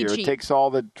bet here. It takes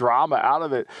all the drama out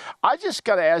of it. I just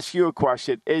got to ask you a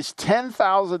question. Is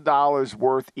 $10,000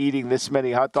 worth eating this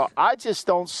many hot dogs? I just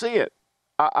don't see it.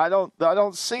 I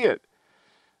don't see it.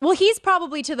 Well, he's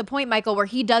probably to the point, Michael, where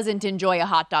he doesn't enjoy a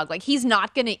hot dog. Like, he's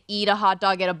not going to eat a hot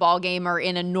dog at a ball game or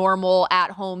in a normal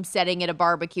at-home setting at a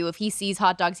barbecue. If he sees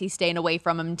hot dogs, he's staying away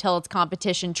from them until it's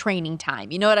competition training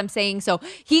time. You know what I'm saying? So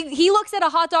he looks at a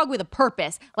hot dog with a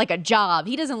purpose, like a job.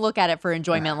 He doesn't look at it for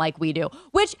enjoyment like we do.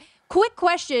 Which, quick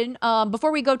question,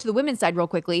 before we go to the women's side real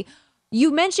quickly. You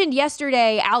mentioned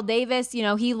yesterday Al Davis, you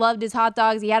know, he loved his hot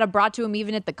dogs. He had it brought to him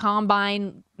even at the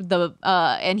combine,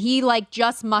 and he, like,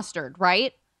 just mustard,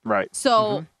 right? Right.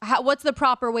 So what's the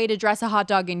proper way to dress a hot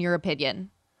dog in your opinion?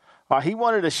 He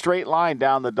wanted a straight line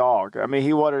down the dog. I mean,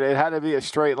 it had to be a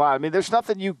straight line. I mean, there's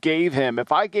nothing you gave him.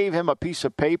 If I gave him a piece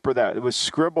of paper that was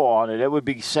scribble on it, it would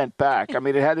be sent back. I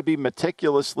mean, it had to be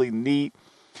meticulously neat.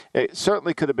 It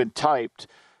certainly could have been typed.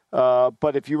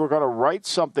 But if you were going to write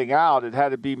something out, it had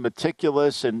to be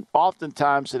meticulous, and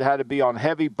oftentimes it had to be on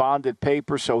heavy bonded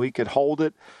paper so he could hold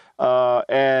it.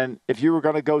 And if you were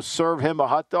going to go serve him a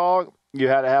hot dog, you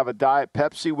had to have a Diet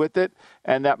Pepsi with it,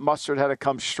 and that mustard had to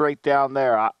come straight down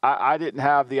there. I didn't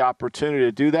have the opportunity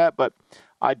to do that, but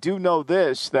I do know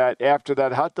this, that after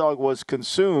that hot dog was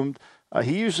consumed,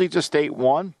 he usually just ate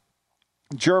one.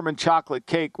 German chocolate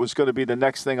cake was going to be the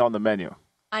next thing on the menu.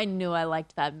 I knew I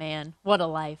liked that man. What a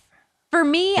life. For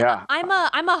me, yeah.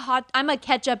 I'm a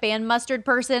ketchup and mustard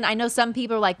person. I know some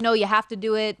people are like, no, you have to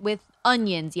do it with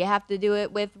onions. You have to do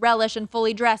it with relish and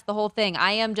fully dressed, the whole thing.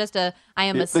 I am a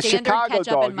standard Chicago ketchup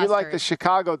dog. and mustard. You like the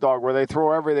Chicago dog where they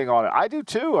throw everything on it. I do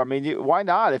too. I mean, why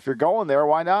not? If you're going there,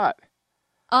 why not?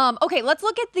 Okay, let's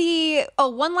look at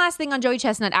one last thing on Joey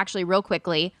Chestnut, actually, real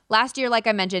quickly. Last year, like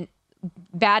I mentioned,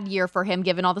 bad year for him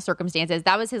given all the circumstances.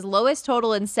 That was his lowest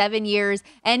total in 7 years,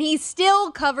 and he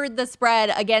still covered the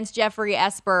spread against Jeffrey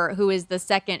Esper, who is the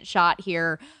second shot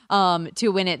here to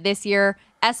win it this year.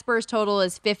 Esper's total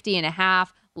is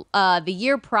 50.5. The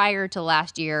year prior to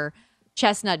last year,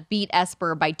 Chestnut beat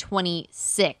Esper by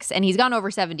 26, and he's gone over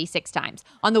 76 times.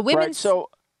 On the women's... Right, so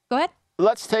go ahead.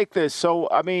 Let's take this. So,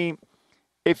 I mean,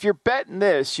 if you're betting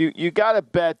this, you got to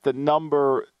bet the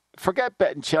number... Forget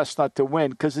betting Chestnut to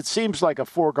win, because it seems like a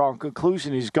foregone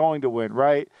conclusion he's going to win,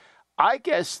 right? I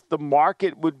guess the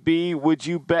market would be, would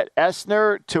you bet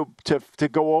Esner to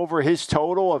go over his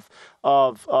total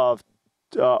of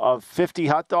 50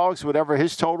 hot dogs, whatever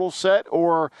his total set?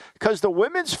 Or because the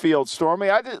women's field, Stormy,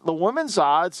 the women's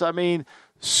odds, I mean,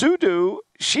 Sudu,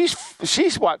 she's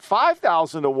what,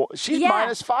 5,000 to 1. She's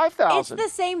minus 5,000. It's the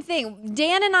same thing.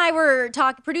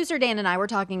 Producer Dan and I were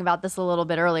talking about this a little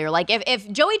bit earlier. Like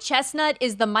if Joey Chestnut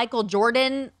is the Michael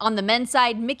Jordan on the men's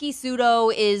side, Mickey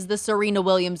Sudo is the Serena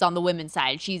Williams on the women's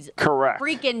side. She's correct,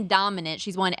 freaking dominant.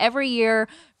 She's won every year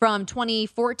from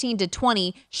 2014 to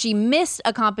 20. She missed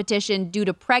a competition due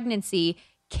to pregnancy.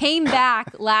 Came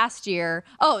back last year.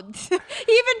 Oh, I didn't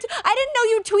know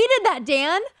you tweeted that,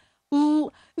 Dan.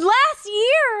 Last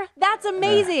year. That's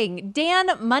amazing. Dan,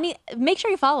 make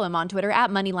sure you follow him on Twitter at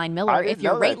Moneyline Miller if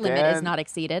your rate limit is not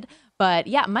exceeded. But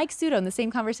yeah, Mike Sudo in the same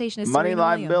conversation as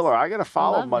Moneyline Miller. I got to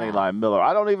follow Moneyline Miller.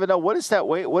 I don't even know. What is that?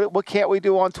 Wait, what can't we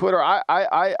do on Twitter?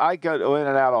 I go in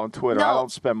and out on Twitter. No, I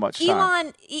don't spend much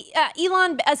time.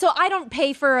 Elon, so I don't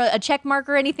pay for a check mark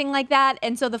or anything like that.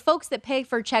 And so the folks that pay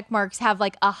for check marks have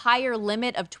like a higher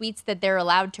limit of tweets that they're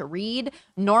allowed to read.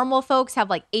 Normal folks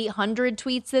have like 800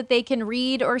 tweets that they can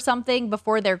read or something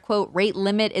before their, quote, rate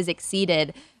limit is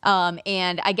exceeded.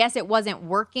 And I guess it wasn't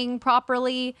working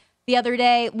properly the other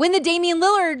day when the Damian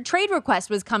Lillard trade request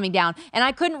was coming down and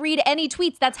I couldn't read any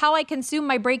tweets. That's how I consume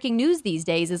my breaking news these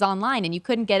days, is online, and you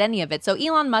couldn't get any of it. So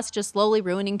Elon Musk just slowly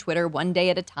ruining Twitter one day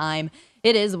at a time.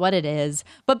 It is what it is.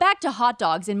 But back to hot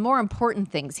dogs and more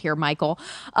important things here, Michael.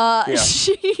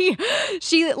 She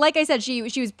like I said, she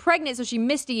was pregnant, so she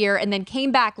missed a year and then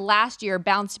came back last year,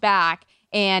 bounced back,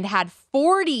 and had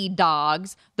 40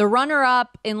 dogs. The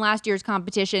runner-up in last year's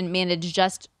competition managed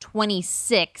just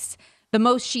 26. The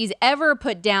most she's ever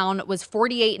put down was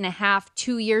 48.5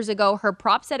 2 years ago. Her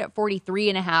prop set at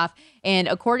 43.5. And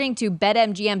according to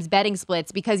BetMGM's betting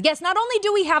splits, because yes, not only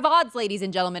do we have odds, ladies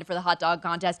and gentlemen, for the hot dog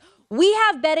contest, we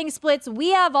have betting splits. We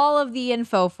have all of the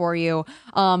info for you.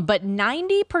 But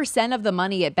 90% of the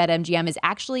money at BetMGM is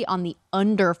actually on the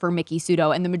under for Miki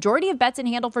Sudo. And the majority of bets in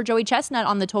handle for Joey Chestnut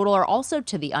on the total are also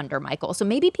to the under, Michael. So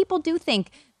maybe people do think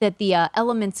that the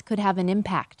elements could have an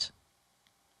impact.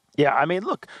 Yeah, I mean,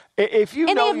 look, if you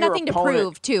and know they have your nothing opponent, to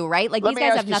prove, too, right? Like, let these me guys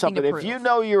ask have you nothing something. to prove. If you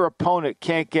know your opponent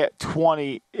can't get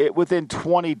 20 within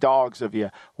 20 dogs of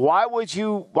you, why would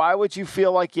you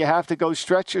feel like you have to go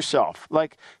stretch yourself?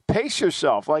 Like, pace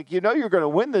yourself. Like, you know you're going to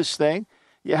win this thing.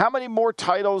 Yeah, how many more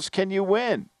titles can you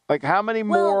win? Like, how many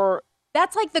more?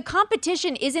 That's like the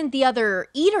competition isn't the other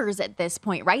eaters at this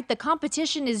point, right? The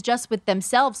competition is just with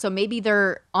themselves. So maybe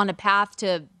they're on a path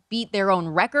to beat their own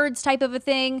records type of a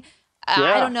thing.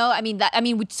 Yeah. I don't know. I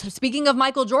mean, speaking of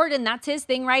Michael Jordan, that's his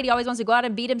thing, right? He always wants to go out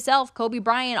and beat himself. Kobe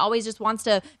Bryant always just wants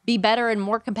to be better and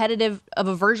more competitive of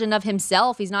a version of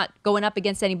himself. He's not going up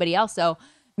against anybody else. So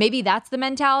maybe that's the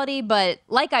mentality. But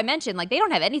like I mentioned, like they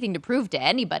don't have anything to prove to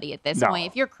anybody at this point.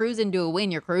 If you're cruising to a win,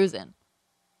 you're cruising.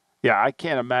 Yeah, I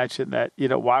can't imagine that.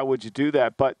 Why would you do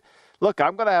that? But look,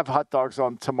 I'm going to have hot dogs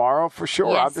on tomorrow for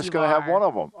sure. Yes, I'm just going to have one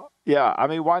of them. Yeah, I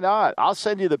mean, why not? I'll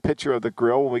send you the picture of the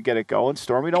grill when we get it going.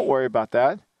 Stormy, don't worry about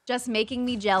that. Just making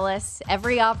me jealous.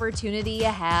 Every opportunity you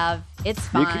have, it's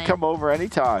fine. You can come over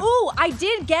anytime. Ooh, I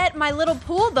did get my little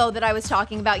pool, though, that I was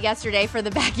talking about yesterday for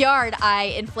the backyard.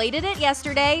 I inflated it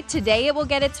yesterday. Today it will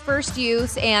get its first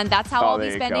use, and that's how I'll be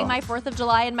spending my 4th of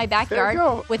July in my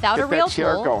backyard without a real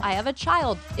pool. I have a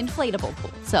child inflatable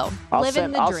pool, so living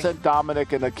the dream. I'll send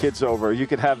Dominic and the kids over. You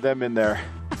can have them in there.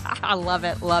 I love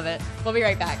it. Love it. We'll be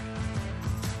right back.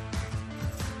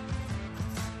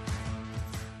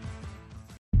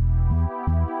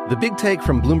 The Big Take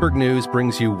from Bloomberg News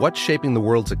brings you what's shaping the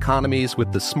world's economies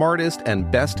with the smartest and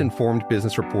best-informed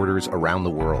business reporters around the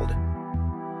world.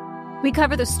 We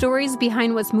cover the stories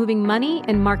behind what's moving money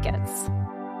and markets.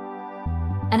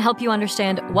 And help you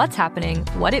understand what's happening,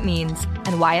 what it means,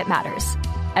 and why it matters.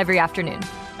 Every afternoon.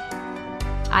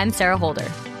 I'm Sarah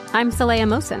Holder. I'm Saleha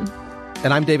Mohsin.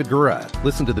 And I'm David Gura.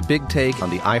 Listen to The Big Take on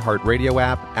the iHeartRadio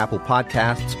app, Apple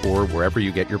Podcasts, or wherever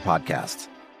you get your podcasts.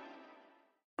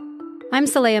 I'm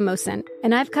Saleha Mohsin,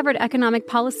 and I've covered economic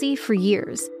policy for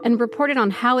years and reported on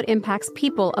how it impacts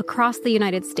people across the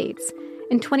United States.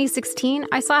 In 2016,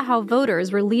 I saw how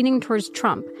voters were leaning towards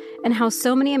Trump and how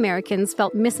so many Americans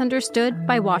felt misunderstood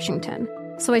by Washington.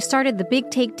 So I started The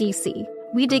Big Take DC.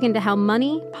 We dig into how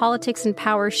money, politics, and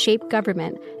power shape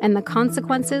government and the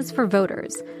consequences for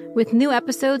voters. With new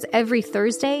episodes every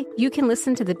Thursday, you can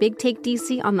listen to The Big Take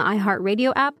DC on the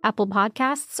iHeartRadio app, Apple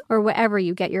Podcasts, or wherever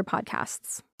you get your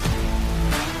podcasts.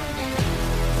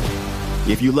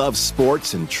 If you love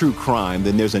sports and true crime,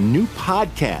 then there's a new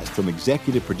podcast from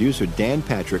executive producer Dan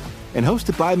Patrick and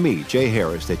hosted by me, Jay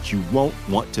Harris, that you won't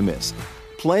want to miss.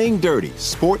 Playing Dirty: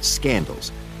 Sports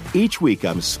Scandals. Each week,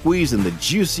 I'm squeezing the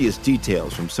juiciest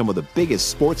details from some of the biggest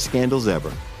sports scandals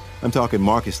ever. I'm talking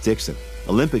Marcus Dixon,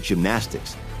 Olympic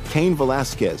gymnastics, Cain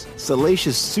Velasquez,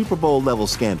 salacious Super Bowl-level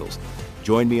scandals.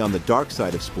 Join me on the dark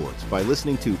side of sports by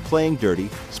listening to Playing Dirty: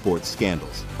 Sports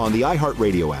Scandals on the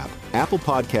iHeartRadio app, Apple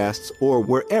Podcasts, or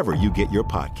wherever you get your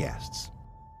podcasts.